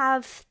want to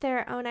have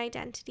their own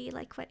identity,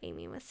 like what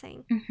Amy was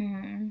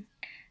saying.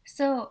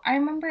 So I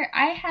remember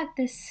I had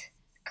this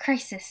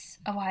crisis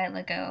a while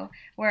ago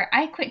where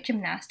I quit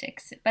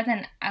gymnastics, but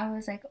then I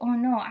was like, oh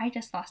no, I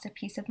just lost a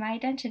piece of my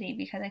identity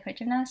because I quit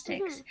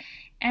gymnastics.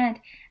 And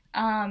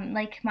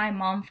like my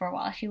mom for a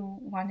while, she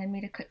wanted me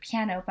to quit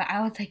piano, but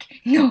I was like,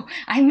 no,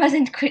 I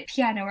mustn't quit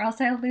piano or else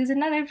I'll lose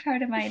another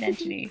part of my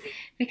identity.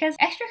 Because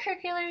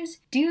extracurriculars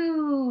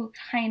do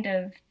kind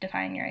of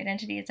define your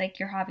identity. It's like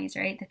your hobbies,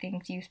 right? The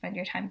things you spend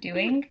your time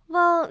doing.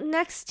 Well,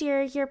 next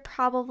year you're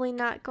probably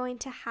not going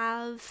to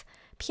have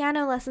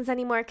piano lessons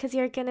anymore because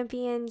you're going to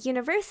be in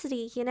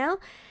university, you know?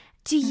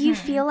 Do you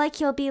feel like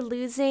you'll be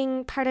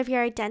losing part of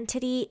your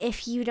identity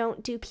if you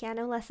don't do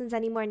piano lessons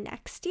anymore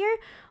next year?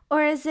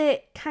 Or is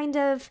it kind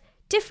of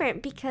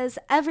different because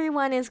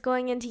everyone is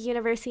going into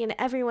university and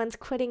everyone's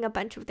quitting a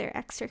bunch of their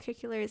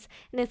extracurriculars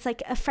and it's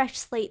like a fresh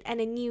slate and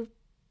a new,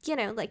 you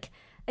know, like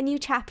a new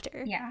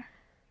chapter? Yeah.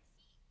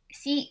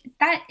 See,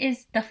 that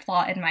is the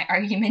flaw in my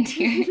argument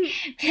here.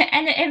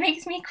 And it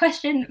makes me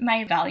question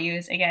my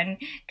values again.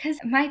 Because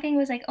my thing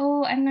was like,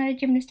 oh, I'm not a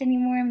gymnast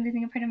anymore. I'm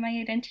losing a part of my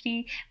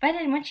identity. But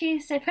then when she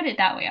put it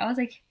that way, I was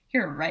like,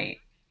 you're right.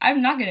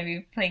 I'm not going to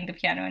be playing the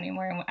piano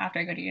anymore after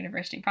I go to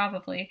university,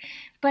 probably.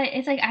 But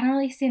it's like, I don't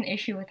really see an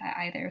issue with that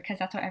either, because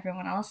that's what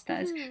everyone else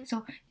does.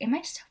 So am I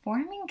just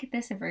forming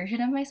this version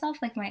of myself?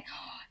 Like,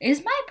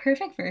 is my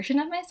perfect version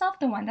of myself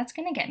the one that's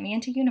going to get me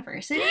into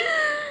university?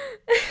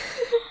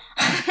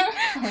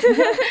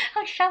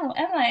 How shallow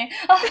am I?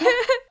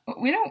 Oh,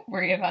 we don't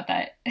worry about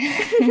that.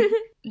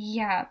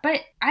 Yeah,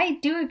 but I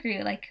do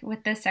agree, like,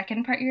 with the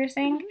second part you were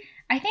saying.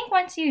 I think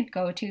once you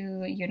go to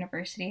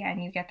university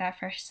and you get that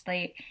fresh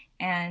slate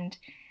and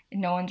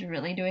no one's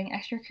really doing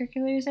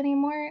extracurriculars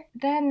anymore,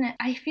 then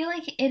I feel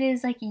like it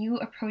is like you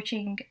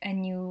approaching a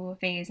new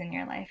phase in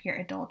your life, your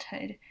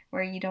adulthood,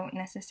 where you don't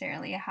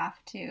necessarily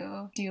have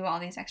to do all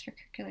these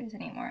extracurriculars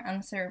anymore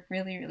unless they're a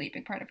really, really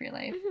big part of your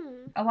life.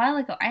 A while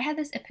ago, I had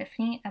this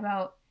epiphany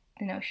about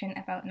the notion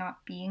about not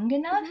being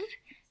enough.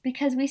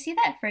 Because we see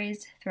that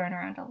phrase thrown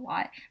around a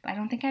lot, but I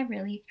don't think I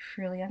really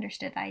truly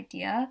understood the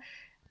idea.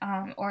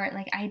 Or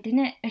like I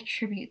didn't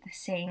attribute the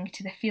saying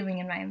to the feeling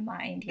in my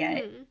mind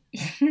yet.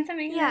 Does that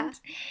make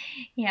sense?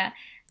 Yeah.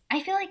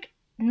 I feel like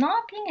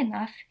not being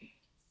enough,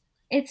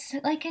 it's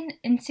like an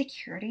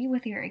insecurity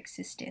with your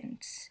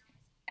existence.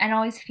 And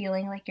always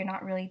feeling like you're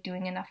not really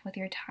doing enough with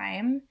your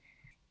time.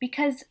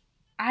 Because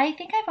I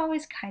think I've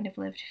always kind of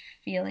lived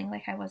feeling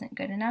like I wasn't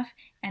good enough,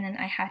 and then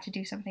I had to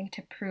do something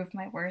to prove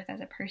my worth as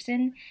a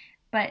person.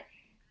 But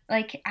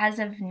like as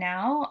of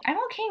now, I'm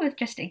okay with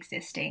just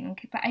existing.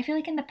 But I feel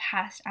like in the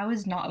past, I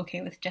was not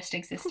okay with just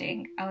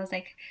existing. I was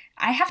like,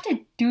 I have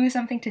to do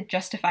something to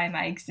justify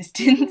my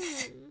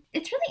existence.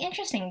 It's really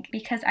interesting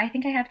because I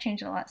think I have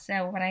changed a lot.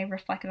 So when I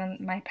reflect on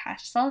my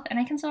past self, and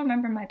I can still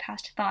remember my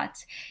past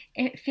thoughts,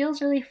 it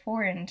feels really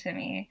foreign to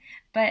me.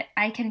 But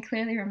I can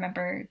clearly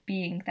remember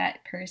being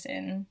that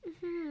person.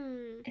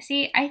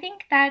 See, I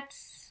think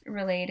that's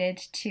related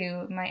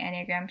to my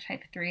Enneagram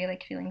type 3,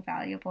 like feeling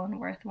valuable and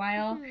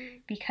worthwhile,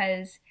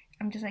 because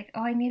I'm just like,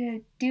 oh, I need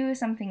to do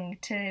something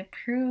to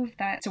prove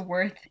that it's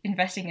worth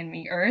investing in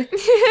me, Earth.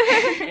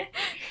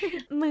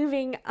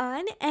 Moving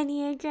on,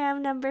 Enneagram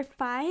number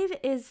 5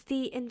 is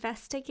the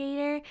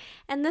investigator.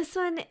 And this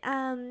one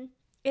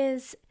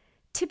is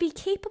to be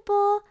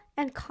capable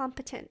and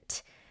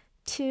competent,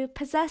 to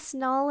possess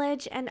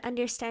knowledge and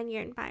understand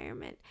your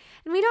environment.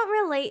 And we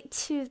don't relate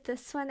to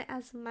this one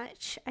as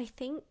much, I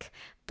think,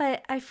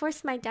 but I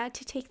forced my dad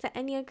to take the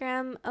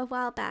Enneagram a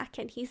while back,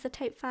 and he's a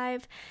type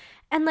 5.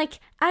 And like,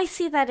 I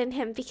see that in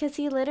him because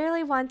he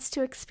literally wants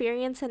to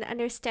experience and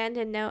understand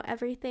and know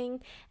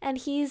everything. And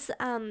he's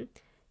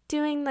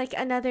doing like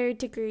another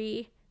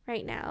degree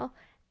right now.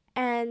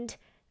 And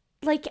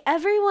like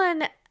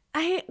everyone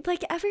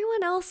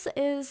else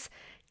is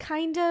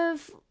kind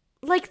of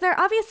like, they're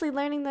obviously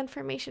learning the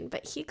information,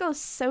 but he goes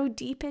so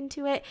deep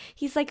into it.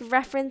 He's like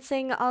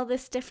referencing all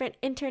this different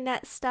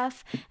internet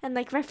stuff and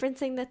like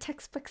referencing the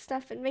textbook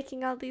stuff and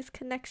making all these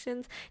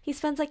connections. He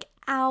spends like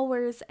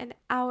hours and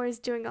hours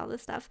doing all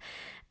this stuff.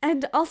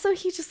 And also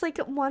he just like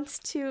wants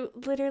to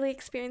literally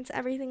experience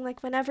everything.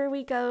 Like whenever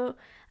we go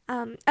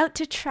out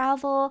to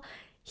travel,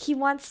 he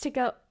wants to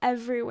go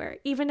everywhere,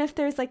 even if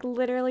there's like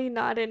literally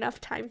not enough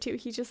time to.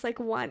 He just like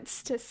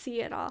wants to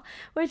see it all,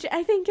 which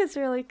I think is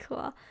really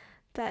cool.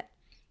 But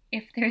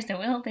if there's a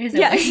will, there's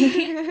a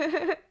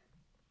way.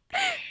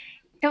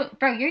 So,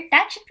 bro, your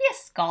dad should be a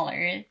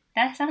scholar.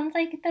 That sounds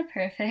like the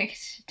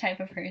perfect type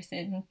of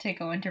person to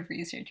go into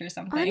research or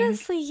something.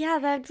 Honestly, yeah,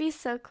 that'd be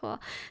so cool.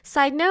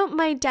 Side note,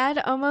 my dad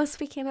almost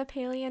became a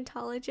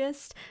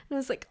paleontologist. And I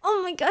was like,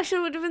 oh my gosh, it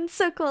would have been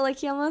so cool. Like,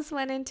 he almost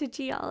went into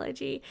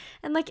geology.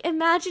 And like,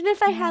 imagine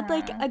if I had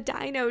like a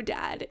dino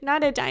dad.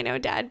 Not a dino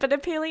dad, but a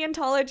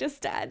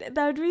paleontologist dad.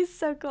 That would be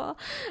so cool.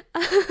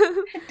 A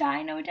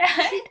dino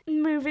dad.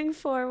 Moving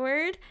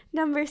forward,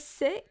 number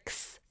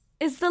 6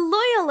 is the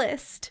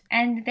loyalist.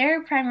 And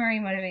their primary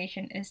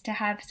motivation is to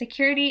have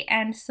security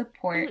and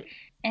support.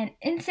 And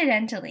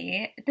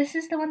incidentally, this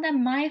is the one that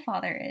my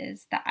father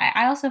is. That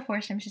I also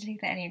forced him to take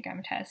the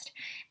Enneagram test.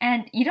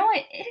 And you know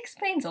what? It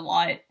explains a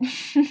lot.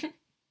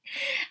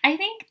 I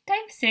think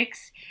type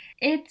 6,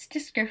 its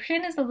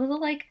description is a little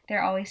like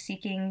they're always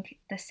seeking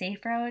the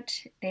safe route.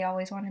 They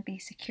always want to be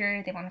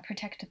secure. They want to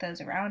protect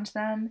those around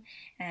them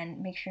and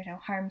make sure no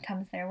harm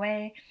comes their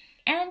way.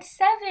 And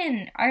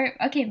 7 are,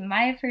 okay,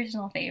 my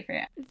personal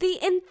favorite. The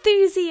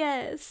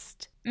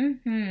enthusiast.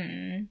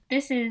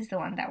 This is the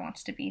one that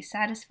wants to be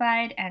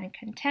satisfied and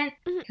content,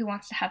 who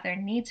wants to have their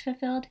needs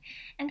fulfilled,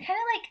 and kind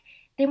of like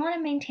they want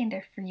to maintain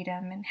their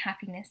freedom and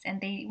happiness,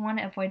 and they want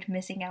to avoid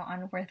missing out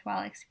on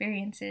worthwhile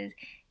experiences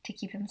to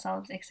keep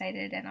themselves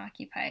excited and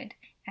occupied,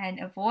 and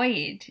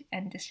avoid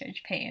and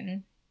discharge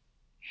pain.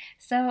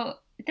 So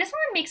this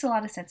one makes a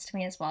lot of sense to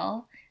me as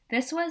well.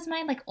 This was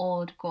my like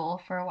old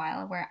goal for a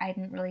while where I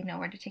didn't really know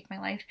where to take my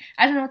life.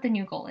 I don't know what the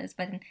new goal is,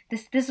 but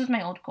this was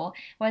my old goal,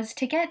 was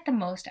to get the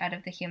most out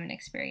of the human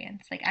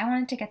experience. Like I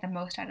wanted to get the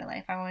most out of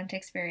life. I wanted to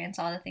experience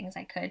all the things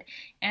I could.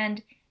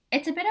 And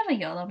it's a bit of a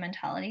YOLO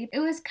mentality. It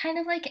was kind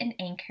of like an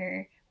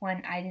anchor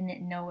when I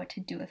didn't know what to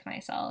do with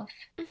myself.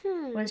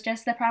 It was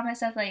just the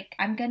promise of like,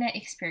 I'm gonna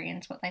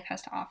experience what life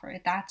has to offer.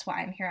 That's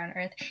why I'm here on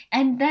Earth.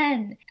 And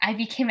then I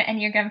became an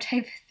Enneagram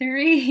type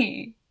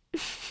 3.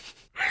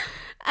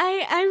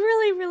 I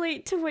really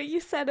relate to what you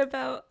said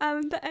about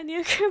the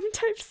Enneagram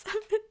type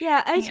 7.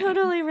 Yeah, I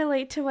totally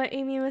relate to what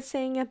Amy was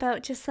saying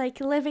about just like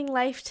living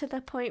life to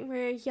the point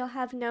where you'll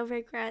have no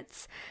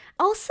regrets.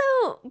 Also,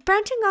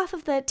 branching off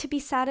of the to be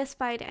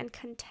satisfied and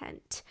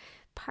content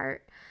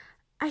part,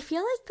 I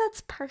feel like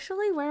that's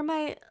partially where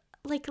my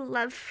like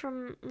love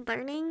from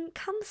learning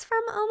comes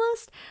from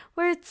almost,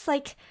 where it's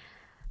like,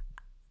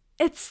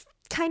 it's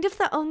kind of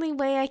the only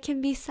way I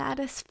can be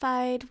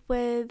satisfied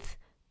with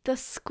the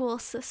school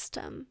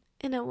system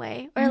in a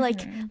way, or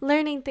like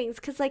learning things,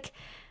 because like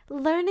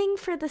learning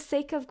for the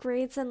sake of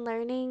grades and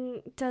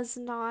learning does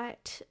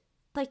not,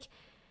 like,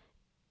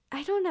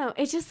 I don't know,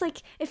 it just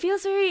like, it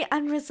feels very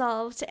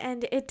unresolved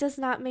and it does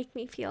not make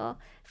me feel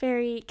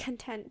very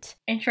content.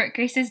 In short,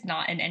 Grace is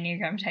not an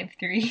Enneagram type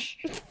 3.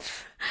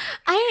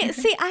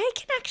 I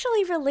can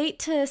actually relate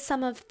to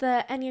some of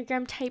the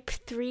Enneagram type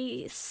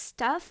 3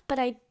 stuff, but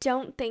I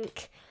don't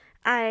think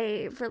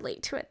I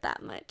relate to it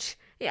that much.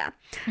 Yeah.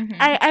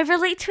 I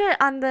relate to it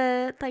on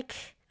the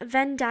like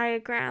Venn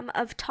diagram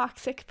of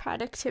toxic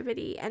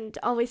productivity and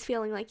always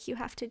feeling like you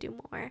have to do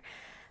more.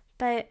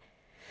 But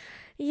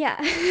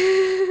yeah.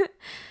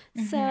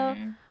 So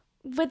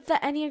with the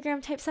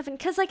Enneagram type 7,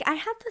 because like I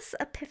had this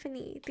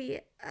epiphany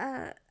the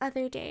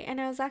other day, and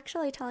I was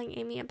actually telling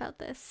Amy about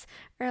this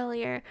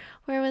earlier,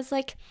 where it was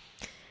like,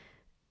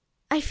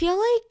 I feel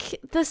like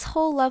this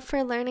whole love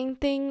for learning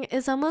thing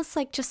is almost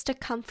like just a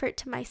comfort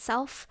to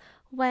myself.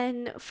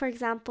 When, for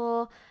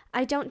example,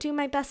 I don't do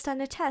my best on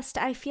a test,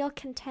 I feel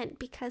content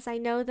because I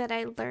know that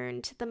I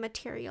learned the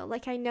material.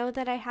 Like, I know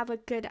that I have a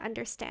good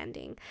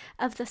understanding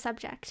of the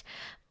subject.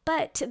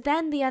 But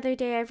then the other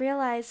day I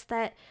realized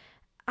that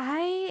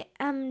I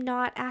am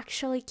not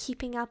actually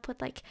keeping up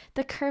with like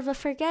the curve of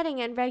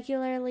forgetting and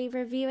regularly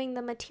reviewing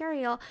the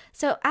material.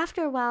 So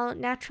after a while,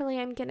 naturally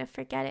I'm going to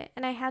forget it.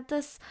 And I had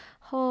this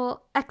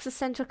whole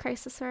existential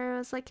crisis where I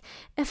was like,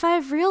 if I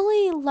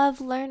really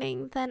love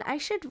learning, then I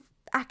should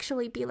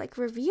actually be like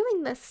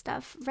reviewing this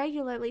stuff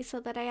regularly so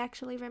that I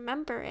actually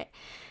remember it.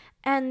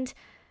 And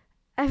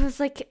I was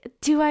like,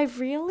 do I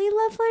really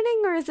love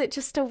learning, or is it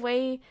just a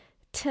way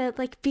to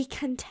like be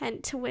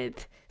content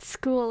with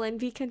school and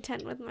be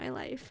content with my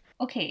life?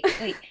 Okay,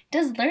 wait.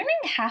 Does learning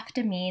have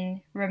to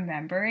mean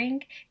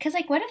remembering? Because,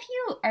 like, what if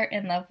you are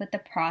in love with the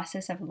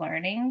process of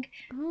learning,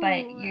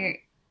 but Ooh. you're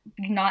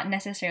not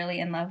necessarily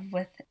in love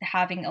with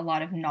having a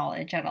lot of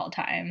knowledge at all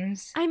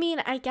times? I mean,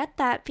 I get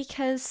that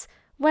because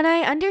when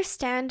I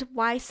understand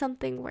why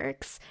something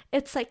works,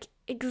 it's like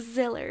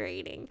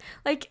exhilarating.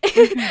 Like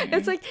it's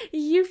Mm-hmm. like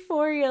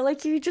euphoria.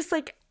 Like you just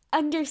like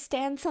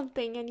understand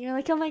something and you're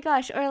like, "Oh my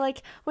gosh." Or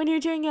like when you're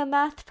doing a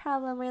math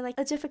problem or like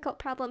a difficult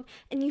problem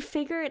and you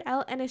figure it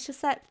out and it's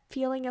just that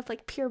feeling of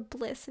like pure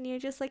bliss and you're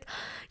just like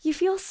you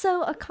feel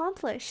so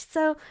accomplished.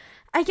 So,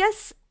 I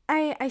guess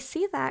I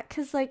see that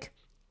cuz like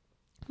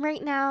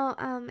right now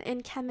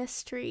in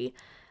chemistry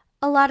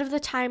a lot of the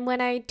time when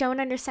I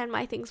don't understand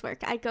why things work,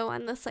 I go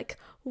on this like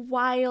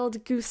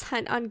wild goose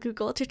hunt on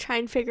Google to try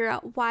and figure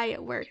out why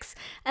it works.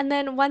 And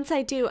then once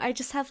I do, I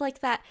just have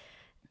like that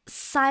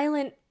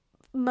silent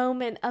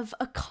moment of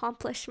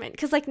accomplishment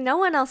because like no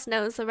one else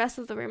knows, the rest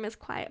of the room is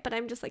quiet, but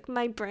I'm just like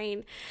my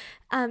brain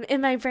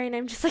in my brain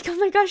I'm just like, oh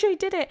my gosh, I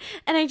did it,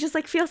 and I just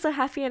like feel so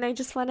happy and I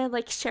just want to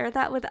like share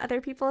that with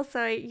other people,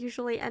 so I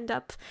usually end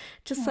up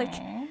just like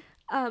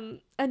Aww.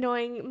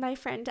 annoying my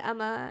friend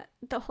Emma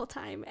the whole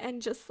time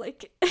and just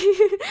like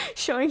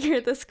showing her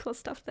this cool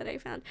stuff that I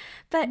found.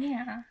 But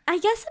Yeah. I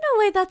guess in a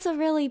way that's a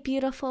really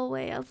beautiful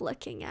way of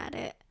looking at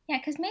it. Yeah,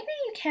 because maybe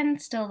you can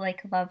still,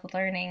 like, love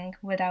learning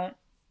without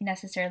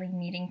necessarily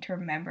needing to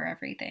remember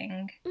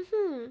everything.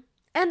 Mm-hmm.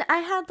 And I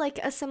had like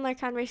a similar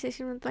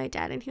conversation with my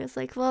dad, and he was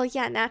like, well,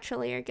 yeah,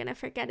 naturally you're gonna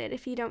forget it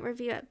if you don't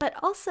review it. But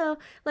also,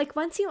 like,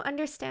 once you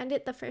understand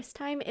it the first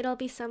time, it'll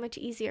be so much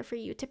easier for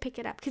you to pick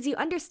it up because you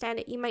understand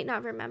it. You might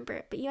not remember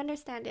it, but you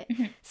understand it.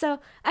 Mhm. So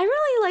I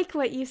really like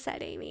what you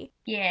said, Amy.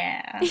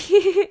 Yeah.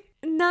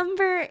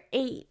 Number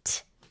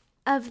 8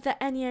 of the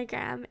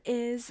Enneagram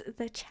is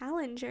the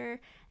Challenger.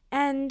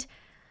 And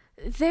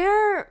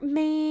their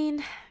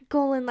main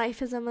goal in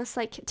life is almost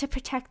like to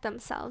protect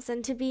themselves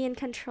and to be in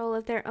control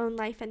of their own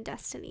life and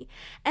destiny.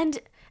 And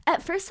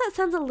at first, that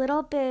sounds a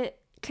little bit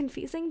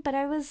confusing, but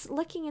I was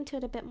looking into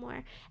it a bit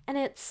more. And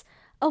it's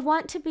a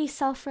want to be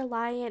self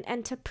reliant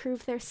and to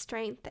prove their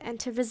strength and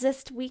to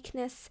resist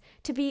weakness,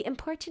 to be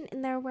important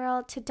in their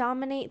world, to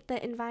dominate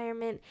the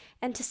environment,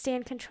 and to stay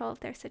in control of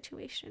their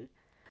situation.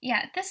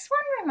 Yeah, this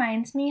one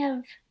reminds me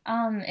of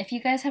if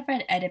you guys have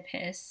read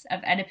Oedipus.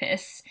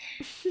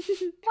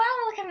 Wow,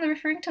 look, I'm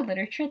referring to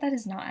literature that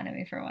is not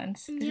anime for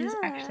once. This is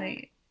Yeah.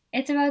 actually,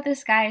 it's about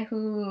this guy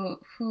who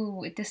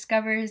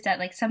discovers that,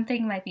 like,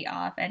 something might be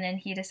off, and then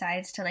he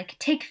decides to, like,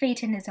 take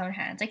fate in his own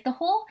hands. Like, the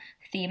whole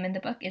theme in the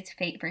book is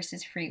fate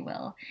versus free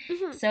will.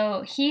 Hmm.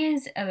 So he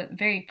is a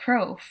very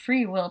pro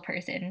free will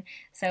person.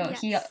 So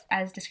he, Yes.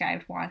 as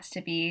described, wants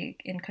to be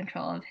in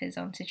control of his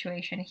own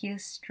situation. He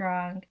is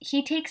strong.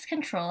 He takes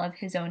control of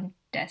his own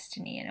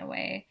destiny in a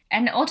way,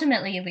 and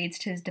ultimately leads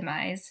to his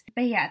demise.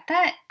 But yeah,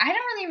 that I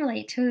don't really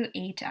relate to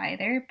 8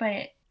 either,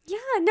 but Yeah,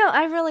 no,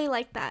 I really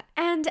like that.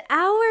 And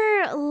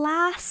our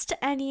last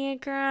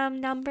Enneagram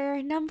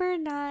number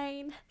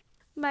 9.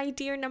 My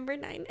dear number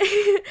 9.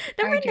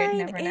 Number our dear 9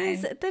 number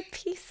is 9. the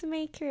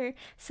peacemaker.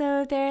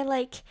 So they're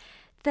like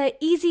the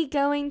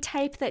easygoing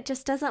type that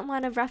just doesn't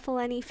want to ruffle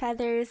any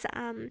feathers.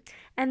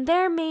 And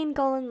their main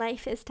goal in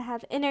life is to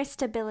have inner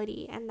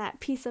stability and that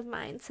peace of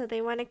mind. So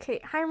they want to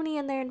create harmony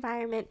in their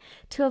environment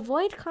to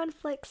avoid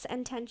conflicts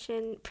and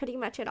tension pretty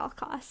much at all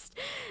costs,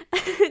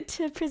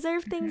 to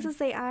preserve things Mhm. as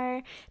they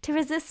are, to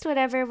resist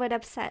whatever would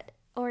upset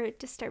or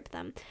disturb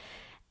them.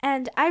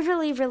 And I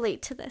really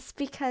relate to this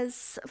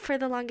because for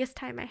the longest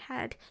time I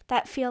had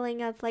that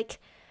feeling of like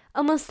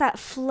almost that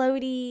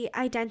floaty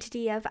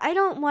identity of I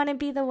don't want to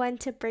be the one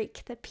to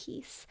break the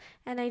peace,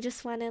 and I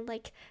just want to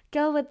like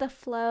go with the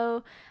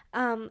flow.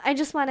 I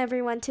just want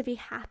everyone to be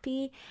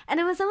happy. And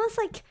it was almost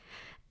like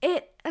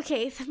it,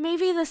 okay,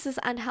 maybe this is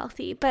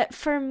unhealthy, but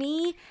for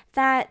me,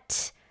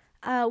 that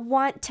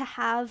want to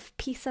have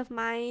peace of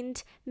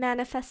mind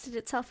manifested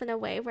itself in a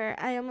way where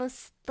I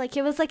almost like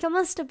it was like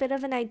almost a bit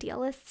of an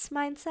idealist's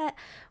mindset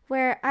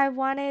where I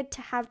wanted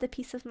to have the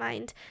peace of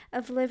mind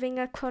of living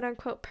a quote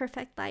unquote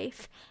perfect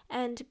life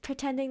and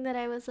pretending that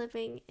I was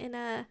living in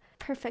a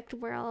perfect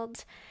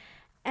world.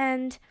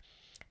 And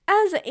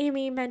as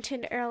Amy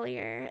mentioned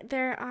earlier,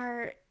 there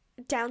are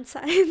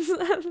downsides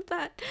of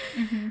that.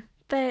 Hmm.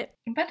 But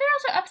But there are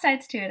also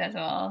upsides to it as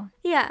well.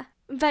 yeah,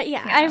 but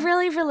yeah, I Yeah.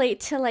 really relate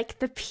to like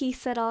the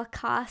peace at all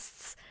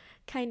costs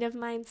kind of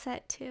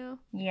mindset too.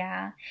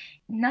 Yeah.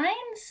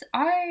 Nines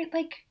are,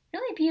 like,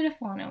 really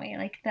beautiful in a way,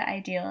 like the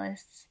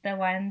idealists, the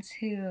ones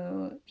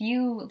who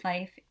view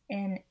life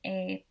in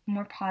a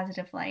more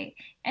positive light.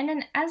 And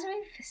then, as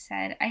we've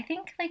said, I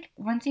think like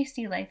once you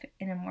see life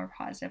in a more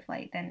positive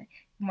light, then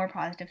more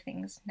positive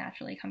things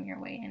naturally come your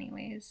way,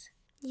 anyways.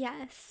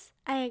 Yes,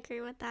 I agree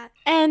with that.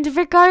 And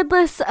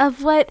regardless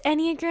of what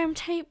Enneagram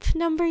type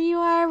number you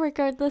are,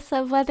 regardless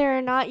of whether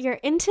or not you're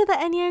into the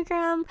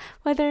Enneagram,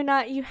 whether or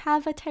not you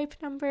have a type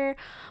number,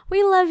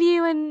 we love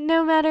you, and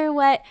no matter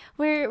what,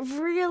 we're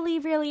really,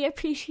 really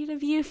appreciative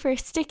of you for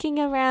sticking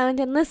around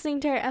and listening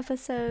to our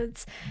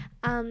episodes.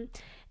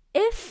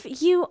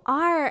 If you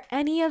are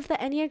any of the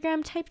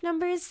Enneagram type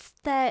numbers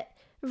that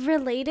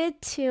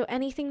related to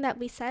anything that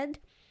we said,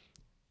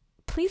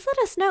 please let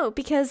us know,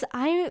 because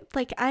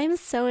I'm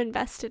so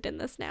invested in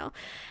this now.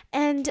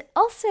 And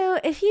also,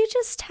 if you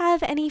just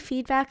have any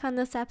feedback on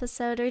this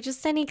episode or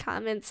just any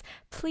comments,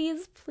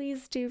 please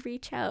do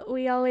reach out.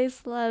 We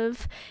always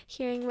love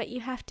hearing what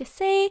you have to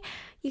say.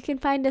 You can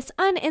find us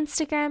on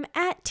Instagram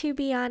at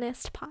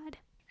ToBeHonestPod.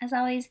 As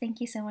always, thank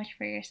you so much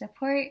for your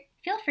support.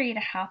 Feel free to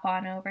hop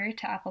on over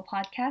to Apple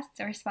Podcasts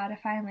or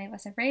Spotify and leave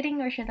us a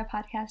rating, or share the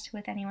podcast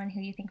with anyone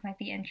who you think might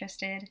be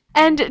interested.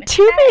 And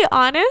to be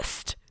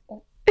honest,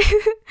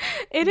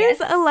 it Yes.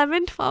 is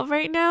 11:12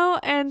 right now,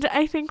 and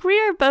I think we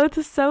are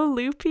both so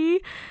loopy.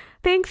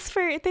 Thanks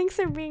for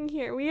being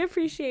here. We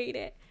appreciate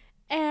it.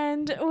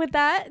 And with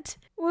that,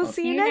 we'll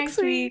see you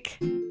next week.